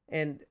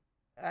 and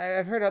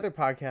I've heard other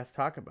podcasts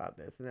talk about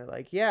this, and they're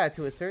like, yeah,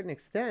 to a certain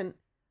extent,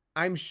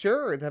 I'm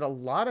sure that a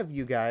lot of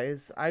you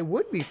guys I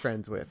would be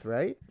friends with,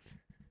 right?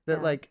 That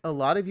Yeah. like a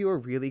lot of you are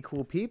really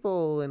cool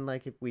people, and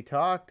like if we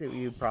talked,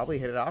 you'd probably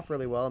hit it off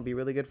really well and be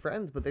really good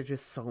friends. But there's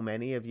just so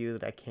many of you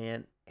that I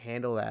can't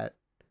handle that,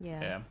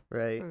 Yeah,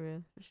 right? for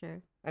real, for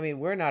sure. I mean,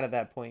 we're not at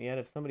that point yet.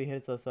 If somebody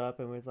hits us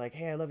up and was like,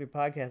 "Hey, I love your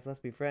podcast. Let's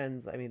be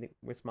friends." I mean,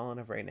 we're small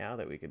enough right now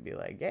that we could be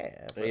like,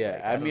 "Yeah." But, Yeah, like,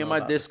 I add don't me on know my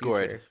about the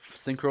Discord,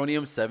 future.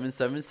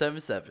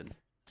 Synchronium7777.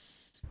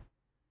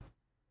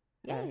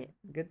 Yeah,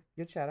 Good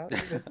shout out.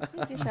 You're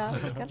good. Good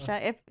shot. Good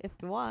shot. If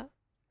you want,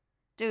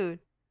 dude.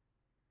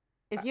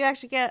 if you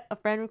actually get a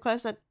friend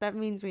request, that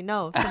means we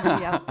know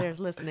somebody out there is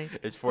listening.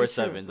 It's For 4 sure.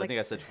 sevens. I Like, think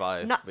I said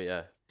 5, not- but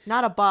yeah.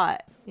 Not a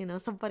bot,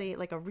 somebody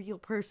like a real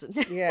person.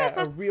 Yeah,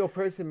 a real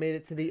person made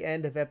it to the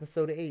end of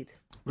episode 8.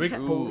 We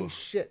Holy Ooh.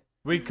 shit.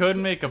 we could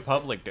make a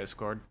public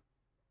Discord.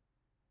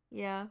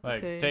 Yeah.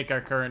 Like okay. take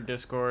our current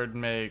Discord,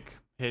 make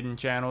hidden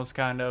channels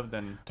kind of,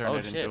 then turn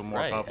it into a more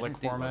right. I public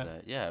didn't think about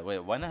format. that. Yeah, wait,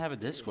 why not have a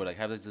Discord? Like,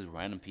 have like just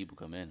random people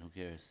come in. Who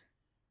cares?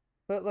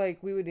 But like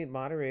we would need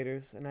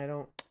moderators, and I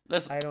don't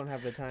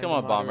have the time. Come to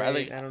on, Bomber.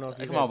 moderate. I don't know if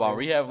you Come on, guys Bomber. do.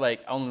 We have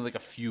like only like a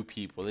few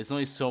people. There's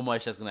only so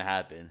much that's gonna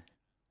happen.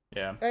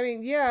 Yeah. I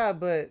mean, yeah,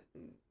 but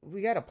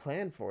we got to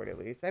plan for it at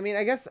least. I mean,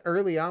 I guess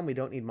early on we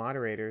don't need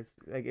moderators.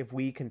 Like if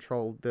we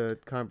control the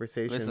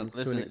conversations.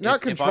 Listen. Not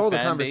if control our the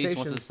fan base conversations,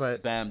 wants to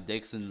but spam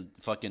dicks and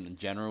fucking in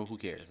general, who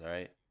cares? All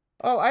right.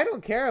 oh, I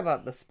don't care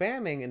about the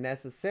spamming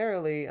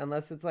necessarily,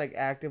 unless it's like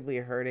actively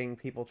hurting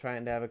people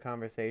trying to have a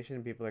conversation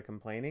and people are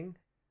complaining.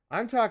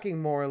 I'm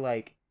talking more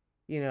like,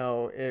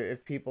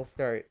 if people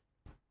start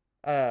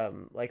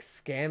like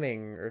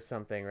scamming or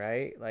something,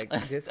 right? Like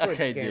Discord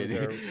Okay, scams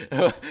dude.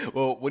 are...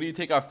 Well, what do you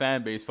take our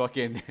fan base?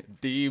 Fucking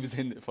thieves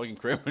and fucking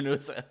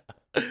criminals.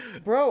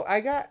 Bro,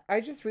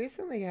 I just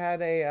recently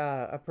had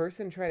a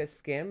person try to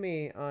scam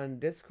me on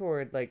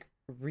Discord, like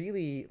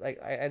really,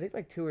 like I think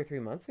like 2 or 3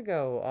 months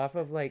ago, off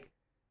of like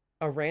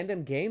a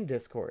random game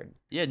Discord.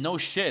 Yeah, no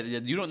shit.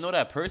 You don't know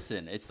that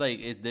person. It's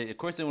like, of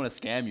course they want to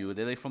scam you.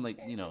 They're like from like,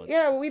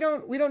 Yeah, well, we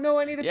don't know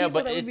any of the Yeah,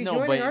 people but that would be no,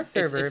 joining but our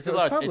server it's if still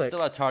it was public. it's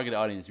still our target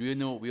audience.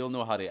 We all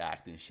know how they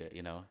act and shit. I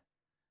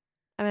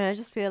mean, I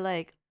just feel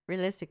like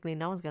realistically,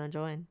 no one's gonna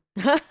join.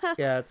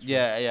 Yeah, it's true.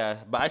 Yeah.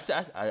 But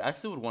I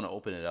still would want to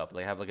open it up,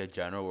 like have like a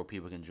general where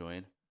people can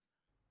join.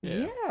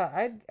 Yeah,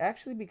 I'd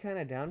actually be kind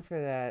of down for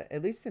that.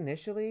 At least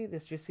initially,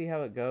 just see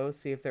how it goes.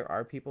 See if there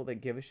are people that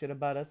give a shit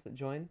about us that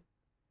join.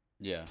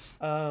 Yeah.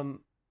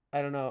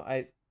 I don't know.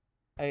 I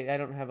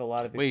don't have a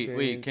lot of experience.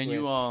 Wait. Can with...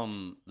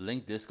 you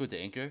link Discord to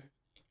Anchor?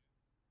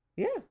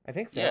 Yeah, I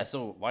think so. Yeah.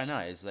 So why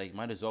not? It's like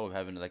might as well have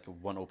having like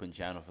one open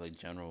channel for like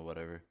general or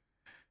whatever.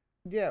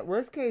 Yeah,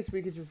 worst case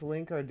we could just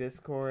link our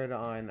Discord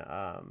on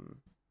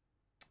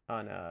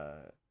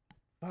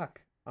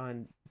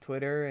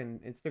Twitter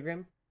and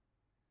Instagram.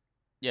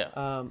 Yeah.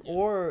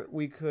 Or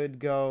we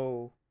could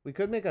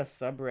make a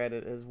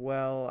subreddit as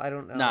well. I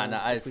don't know. Nah.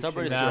 if we should-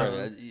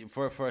 Subreddit No.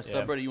 for a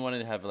subreddit you want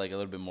to have like a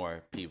little bit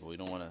more people. You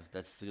don't want to.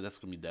 That's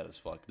gonna be dead as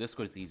fuck.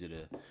 Discord is easy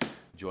to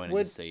join and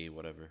Would- just say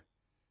whatever.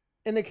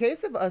 In the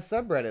case of a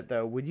subreddit,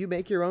 though, would you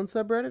make your own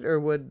subreddit or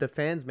would the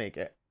fans make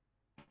it?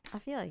 I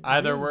feel like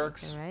Either you make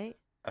works. it, right?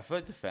 I feel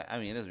like I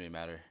mean, it doesn't really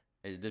matter.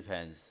 It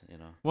depends,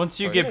 Once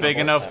you Or get it's big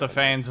not enough, always the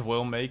happening. fans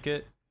will make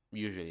it.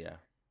 Usually, yeah.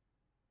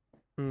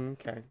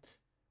 Okay.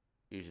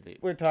 Usually.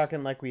 We're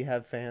talking like we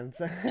have fans.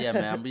 Yeah,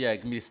 man. But yeah,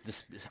 give me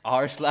this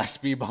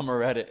r/speed bomber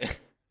Reddit.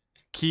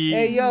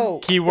 Hey, yo,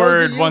 those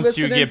Keyword of you once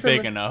you listening get from-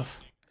 big enough.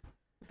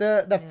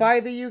 The Yeah.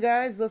 5 of you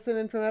guys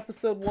listening from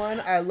episode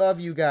 1, I love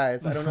you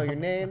guys. I don't know your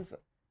names.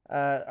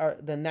 Are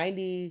the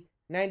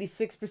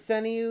 96%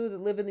 of you that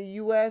live in the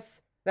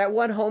U.S. That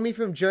one homie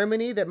from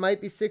Germany that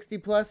might be 60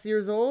 plus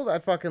years old, I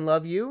fucking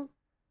love you.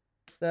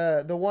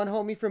 The one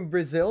homie from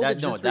Brazil that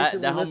just that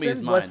recently homie is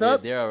listened, mine. what's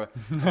up? They're a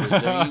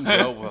Brazilian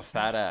girl with a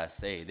fat ass.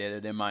 Hey,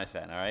 they're my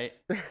fan. All right.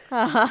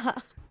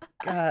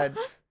 God,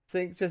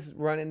 Sync just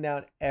running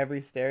down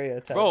every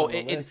stereotype. Bro, on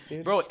the list,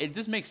 dude. it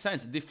just makes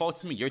sense. It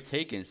defaults to me. You're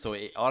taken, so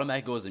it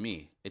automatically goes to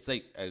me. It's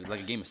like a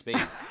game of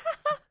spades.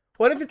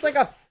 What if it's like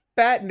a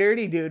fat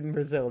nerdy dude in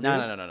Brazil? Dude?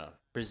 No.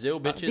 Brazil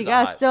bitches You are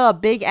got hot. still a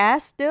big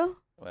ass still?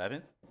 What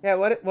happened? Yeah.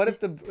 What if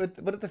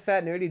the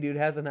fat nerdy dude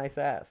has a nice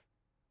ass?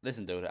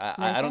 Listen, dude. Nice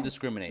I don't ass.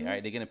 discriminate. All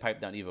right, they're getting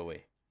piped down either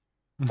way.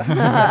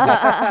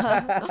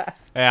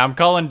 Hey, I'm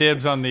calling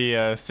dibs on the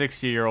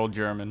 60-year-old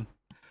German.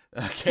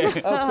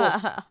 Okay. Oh,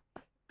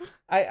 cool.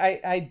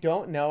 I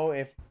don't know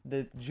if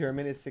the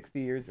German is 60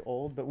 years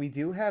old, but we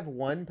do have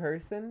one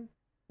person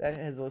that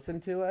has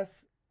listened to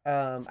us.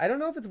 I don't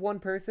know if it's one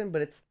person,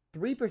 but it's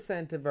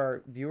 3% of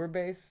our viewer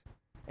base,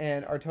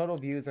 and our total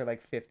views are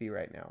like 50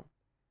 right now.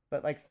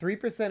 But like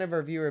 3% of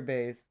our viewer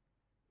base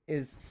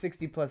is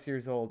 60 plus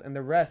years old, and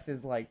the rest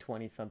is like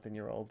 20 something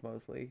year olds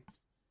mostly.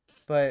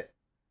 But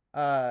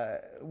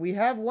we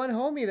have one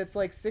homie that's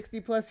like 60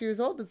 plus years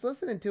old that's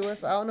listening to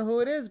us. I don't know who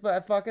it is, but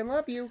I fucking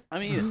love you. I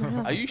mean,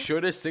 are you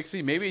sure they're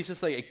 60? Maybe it's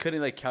just like it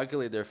couldn't like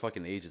calculate their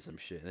fucking age or some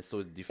shit. And it's so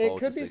It default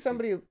could to be 60.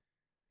 somebody.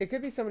 It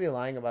could be somebody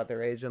lying about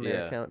their age on their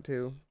Yeah. account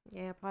too.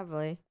 Yeah,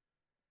 probably.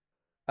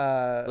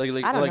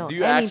 Like, I don't know do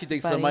you actually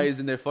think anybody. somebody's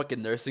in their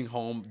fucking nursing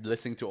home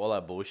listening to all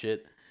that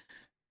bullshit?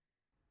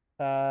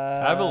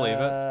 I believe it.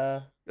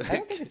 I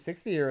don't think a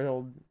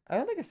 60-year-old. I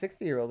don't think a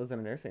 60-year-old is in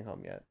a nursing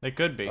home yet. They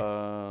could be.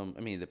 I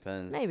mean, it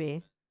depends.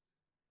 Maybe.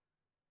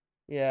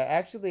 Yeah,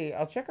 actually,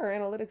 I'll check our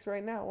analytics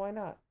right now. Why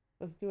not?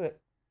 Let's do it.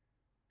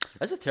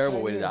 That's a terrible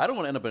Yeah, way to yeah. die. I don't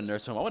want to end up in a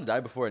nursing home. I want to die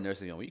before a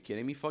nursing home. Are you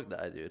kidding me? Fuck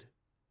that, dude.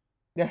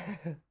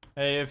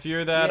 Hey, if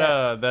you're that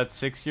Yeah. that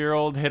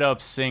 6-year-old, hit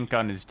up Sync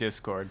on his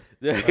Discord.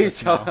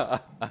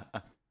 But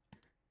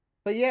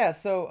yeah,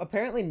 so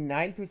apparently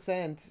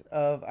 9%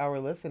 of our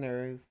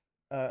listeners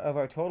of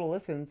our total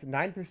listens,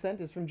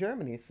 9% is from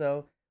Germany.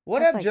 So what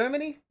That's up, like-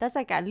 Germany? That's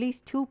like at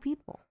least 2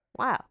 people.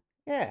 Wow.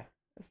 Yeah,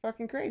 that's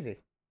fucking crazy.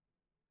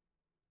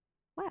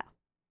 Wow.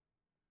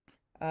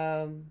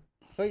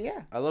 But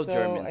yeah, I love so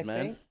Germans, I man.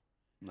 think-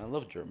 I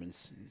love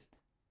Germans.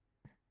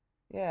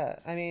 yeah,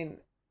 I mean,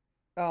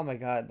 oh my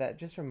god, that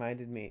just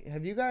reminded me.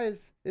 Have you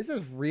guys? This is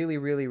really,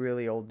 really,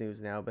 really old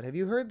news now. But have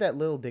you heard that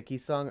Lil Dicky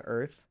song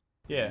 "Earth"?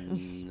 Yeah.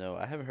 No,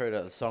 I haven't heard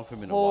a song from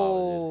him in a while,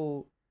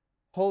 Oh,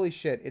 holy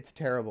shit! It's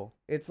terrible.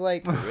 It's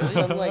like Really?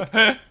 some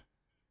like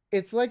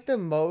it's like the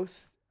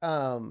most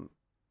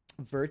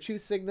virtue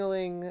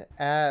signaling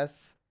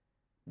ass.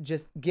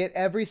 Just get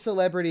every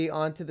celebrity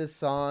onto this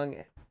song.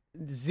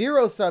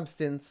 Zero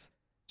substance.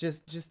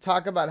 Just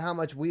talk about how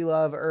much we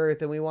love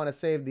Earth and we want to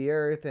save the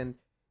Earth, and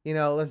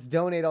let's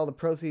donate all the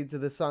proceeds of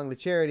this song to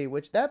charity.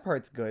 Which that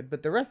part's good,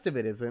 but the rest of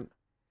it isn't.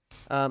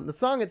 The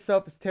song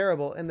itself is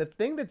terrible, and the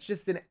thing that's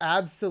just an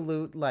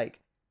absolute like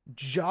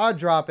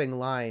jaw-dropping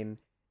line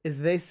is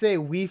they say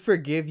 "We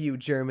forgive you,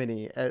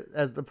 Germany"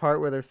 as the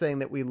part where they're saying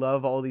that we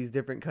love all these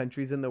different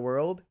countries in the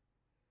world.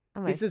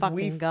 Oh my This is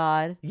fucking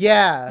god.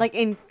 Yeah, Like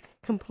in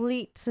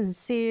complete complete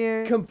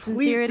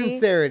sincerity.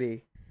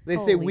 sincerity. They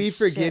say Holy "We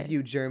forgive shit.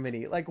 you,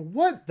 Germany." Like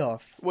what the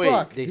Wait,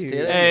 fuck? they dude? say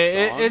that?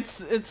 Hey,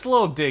 song? it's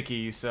Lil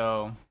Dicky,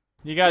 so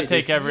you gotta Wait, they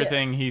take say-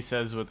 everything he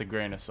says with a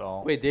grain of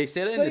salt. Wait, they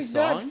say that in But the he's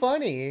song? not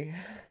funny.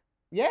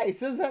 Yeah, he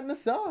says that in the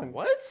song.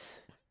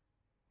 What?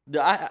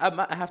 I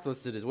might have to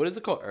listen to this. What is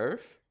it called?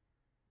 Earth?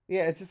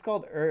 Yeah, it's just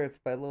called "Earth"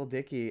 by Lil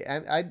Dicky.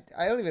 I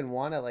don't even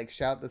want to like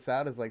shout this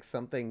out as like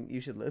something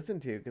you should listen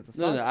to because the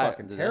song's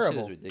fucking that shit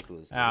terrible. is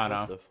ridiculous. Dude. I don't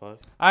What know. the fuck?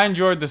 I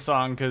enjoyed the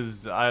song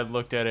because I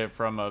looked at it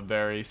from a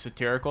very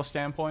satirical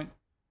standpoint.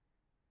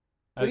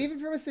 But even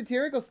from a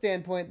satirical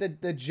standpoint,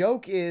 the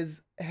joke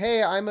is,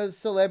 hey, I'm a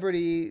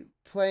celebrity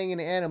playing an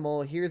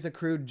animal. Here's a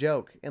crude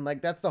joke, and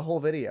like that's the whole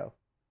video.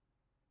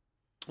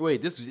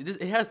 Wait, this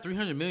it has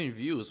 300 million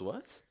views.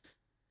 What?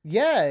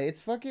 Yeah,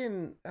 it's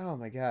fucking. Oh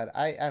my god,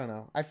 I don't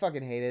know. I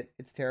fucking hate it.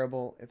 It's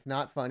terrible. It's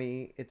not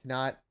funny. It's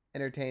not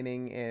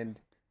entertaining, and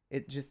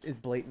it just is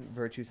blatant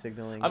virtue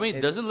signaling. I mean,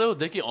 It- doesn't Lil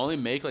Dicky only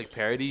make like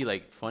parody,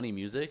 like funny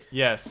music?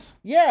 Yes.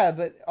 Yeah,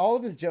 but all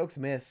of his jokes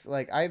miss.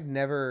 Like I've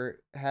never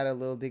had a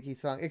Lil Dicky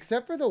song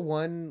except for the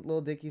one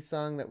Lil Dicky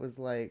song that was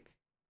like,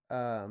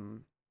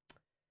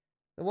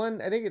 the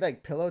one I think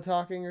like Pillow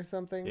Talking or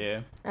something.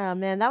 Yeah. Oh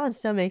man, that one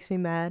still makes me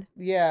mad.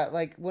 Yeah,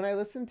 like when I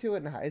listened to it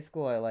in high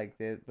school, I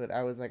liked it, but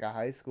I was like a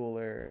high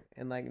schooler,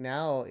 and like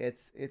now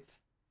it's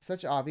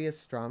such obvious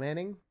straw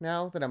manning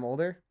now that I'm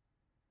older,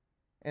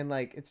 and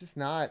like it's just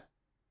not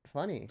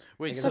funny.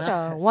 Wait, Like, it's Such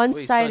not- a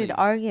one-sided Sonny.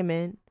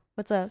 argument.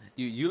 What's up?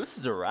 You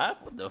listen to rap?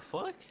 What the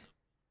fuck?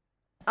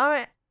 All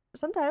right,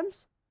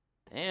 sometimes.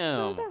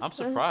 Damn, yeah. I'm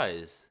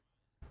surprised.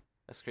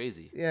 That's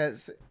crazy. Yeah,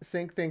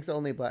 Sync thinks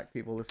only black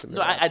people listen to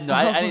No, rap. I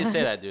didn't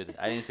say that, dude.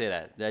 I didn't say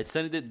that. That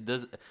Sonny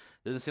doesn't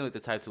seem like the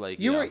type to like.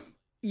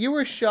 You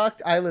were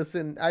shocked. I've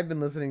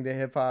been listening to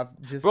hip hop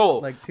just Bro,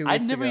 like 2 I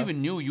weeks never ago.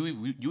 even knew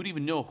you would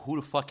even know who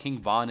the fuck King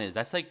Von is.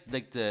 That's like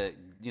the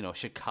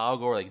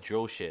Chicago or like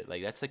drill shit.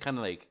 Like that's like kind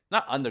of like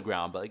not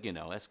underground, but like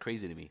that's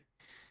crazy to me.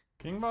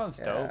 King Von's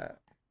Yeah, dope.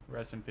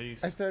 Rest in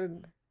peace. I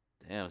started.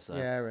 Damn son.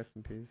 Yeah, rest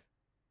in peace.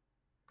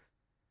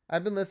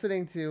 I've been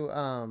listening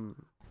to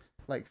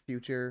like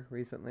Future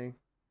recently.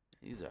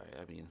 He's alright.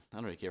 I mean, I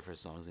don't really care for his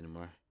songs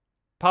anymore.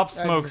 Pop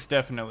I Smoke's just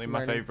definitely my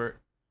learning. favorite.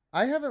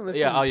 I haven't listened.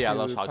 Yeah. Oh yeah, I to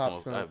love Pop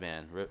Pop Smoke. Oh,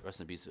 man,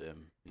 rest in peace to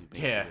him. He made me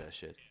Yeah. do that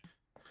shit.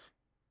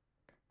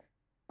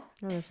 Oh,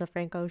 there's a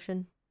Frank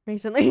Ocean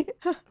recently.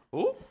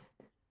 Who?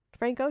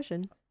 Frank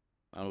Ocean.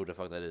 I don't know who the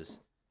fuck that is.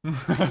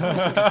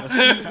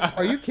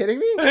 Are you kidding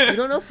me? You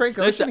don't know Frank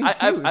Ocean? Listen, He's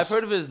I've huge.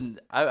 heard of his.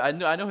 I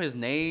know his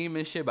name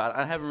and shit, but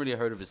I haven't really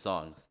heard of his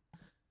songs.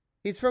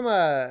 He's from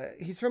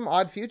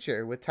Odd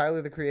Future with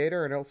Tyler the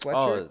Creator and Earl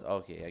Sweatshirt. Oh,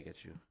 okay, I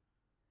get you.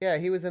 Yeah,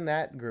 he was in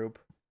that group.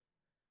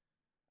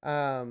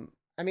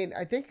 I mean,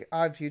 I think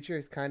Odd Future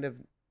is kind of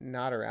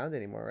not around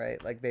anymore,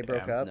 right? Like they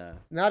broke Yeah. up. Nah.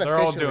 Not They're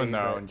all officially, doing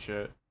their but- own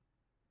shit.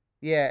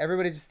 Yeah,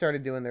 everybody just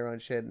started doing their own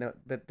shit. No,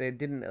 but they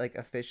didn't like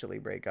officially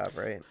break up,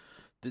 right?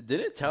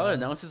 Didn't Tyler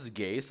announce he's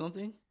gay or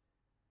something?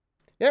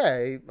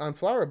 Yeah, on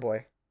Flower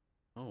Boy.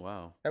 Oh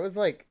wow. That was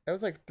like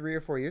 3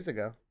 or 4 years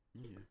ago.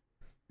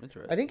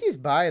 Interesting. I think he's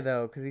bi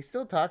though, because he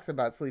still talks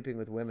about sleeping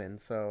with women.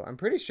 So I'm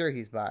pretty sure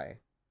he's bi.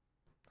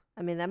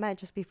 I mean, that might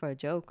just be for a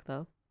joke,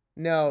 though.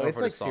 No, No, it's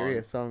for the like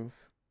serious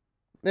songs.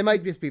 They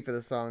might just be for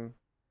the song.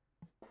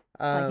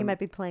 Like he might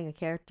be playing a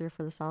character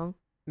for the song.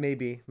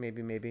 Maybe.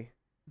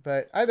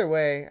 But either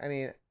way, I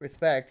mean,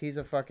 respect. He's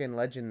a fucking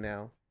legend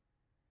now.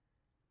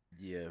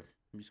 Yeah,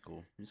 he's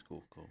cool.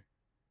 Cool.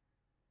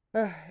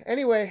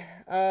 Anyway,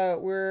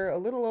 we're a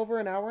little over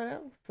an hour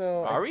now,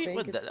 so Are I we? think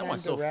What, it's that time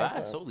went to so wrap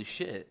fast. up. Holy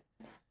shit.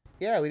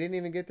 Yeah, we didn't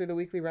even get through the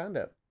weekly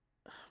roundup.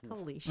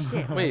 Holy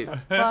shit. Wait.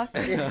 Fuck.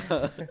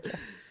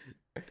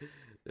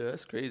 Yeah,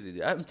 that's crazy.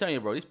 Dude. I'm telling you,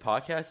 bro, these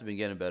podcasts have been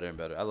getting better and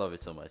better. I love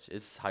it so much.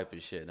 It's hype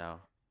as shit now.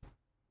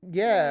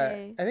 Yeah,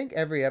 Yay. I think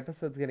every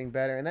episode's getting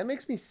better, and that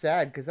makes me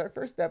sad because our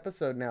first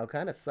episode now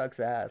kind of sucks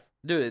ass.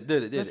 Dude,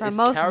 It's our it's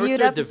most viewed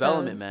character episode.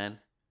 development, man.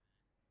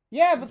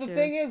 Yeah, but the Sure.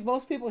 thing is,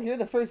 most people hear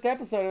the first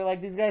episode are like,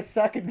 these guys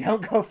suck and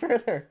don't go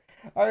further.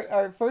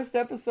 Our first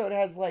episode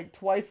has like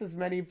twice as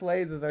many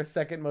plays as our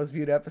second most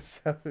viewed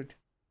episode.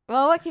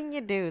 Well, what can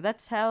you do?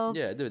 That's how.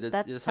 Yeah, dude,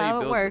 That's that's how how you it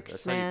build. works,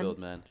 That's how man. you build,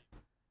 man.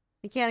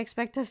 You can't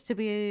expect us to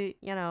be,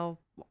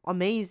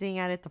 amazing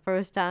at it the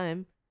first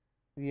time.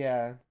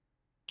 Yeah.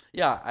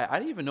 Yeah, I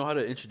didn't even know how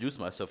to introduce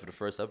myself for the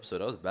first episode.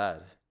 That was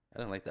bad. I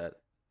didn't like that.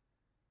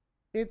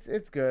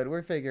 It's good.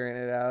 We're figuring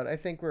it out. I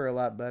think we're a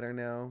lot better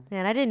now.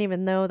 Man, I didn't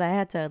even know that I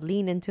had to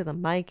lean into the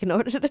mic in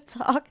order to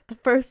talk the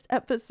first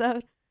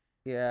episode.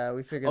 Yeah,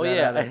 we figured Oh that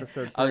yeah, out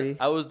episode 3.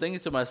 I was thinking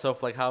to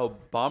myself like how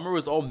Bomber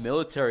was all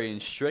military and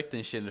strict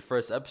and shit in the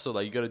first episode.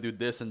 Like you gotta do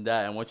this and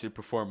that. I want you to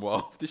perform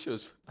well. This shit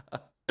was.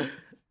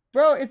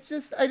 Bro, it's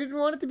just I didn't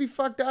want it to be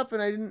fucked up,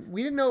 and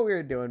we didn't know what we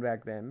were doing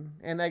back then,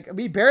 and like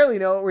we barely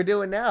know what we're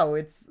doing now.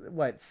 It's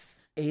what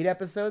 8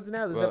 episodes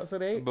now. This is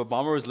episode 8. But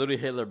Bomber was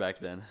literally Hitler back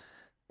then.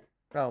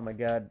 Oh my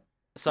god.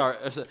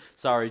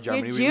 Sorry,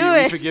 Germany. We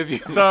Jewish. forgive you.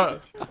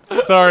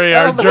 Sorry,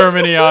 our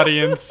Germany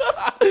audience.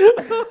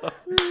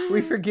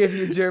 We forgive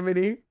you,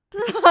 Germany.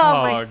 Oh,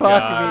 my Fuck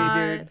God.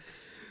 me, dude.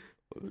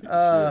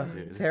 Holy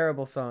shit, dude.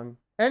 Terrible song.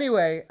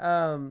 Anyway,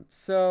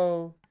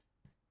 so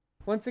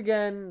once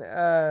again,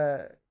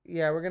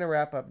 yeah, we're gonna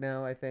wrap up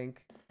now, I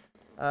think.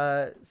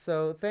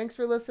 So thanks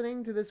for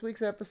listening to this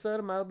week's episode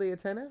of Mildly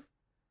Attentive.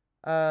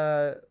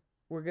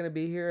 We're gonna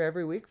be here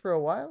every week for a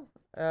while.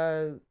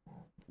 I'm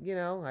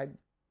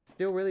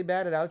still really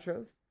bad at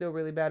outros, still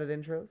really bad at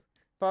intros.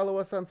 Follow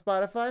us on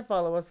Spotify,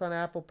 follow us on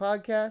Apple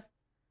Podcasts.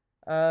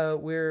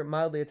 We're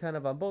Mildly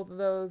Attentive on both of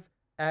those.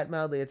 At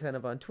Mildly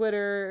Attentive on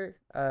Twitter.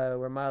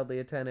 We're Mildly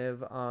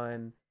Attentive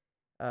on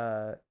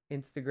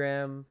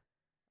Instagram.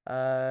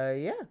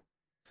 Yeah.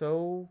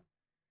 So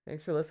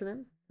thanks for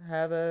listening.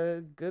 Have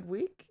a good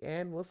week,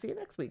 and we'll see you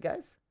next week,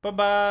 guys.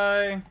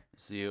 Bye-bye.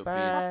 See you.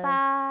 Bye. Peace.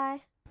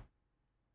 Bye.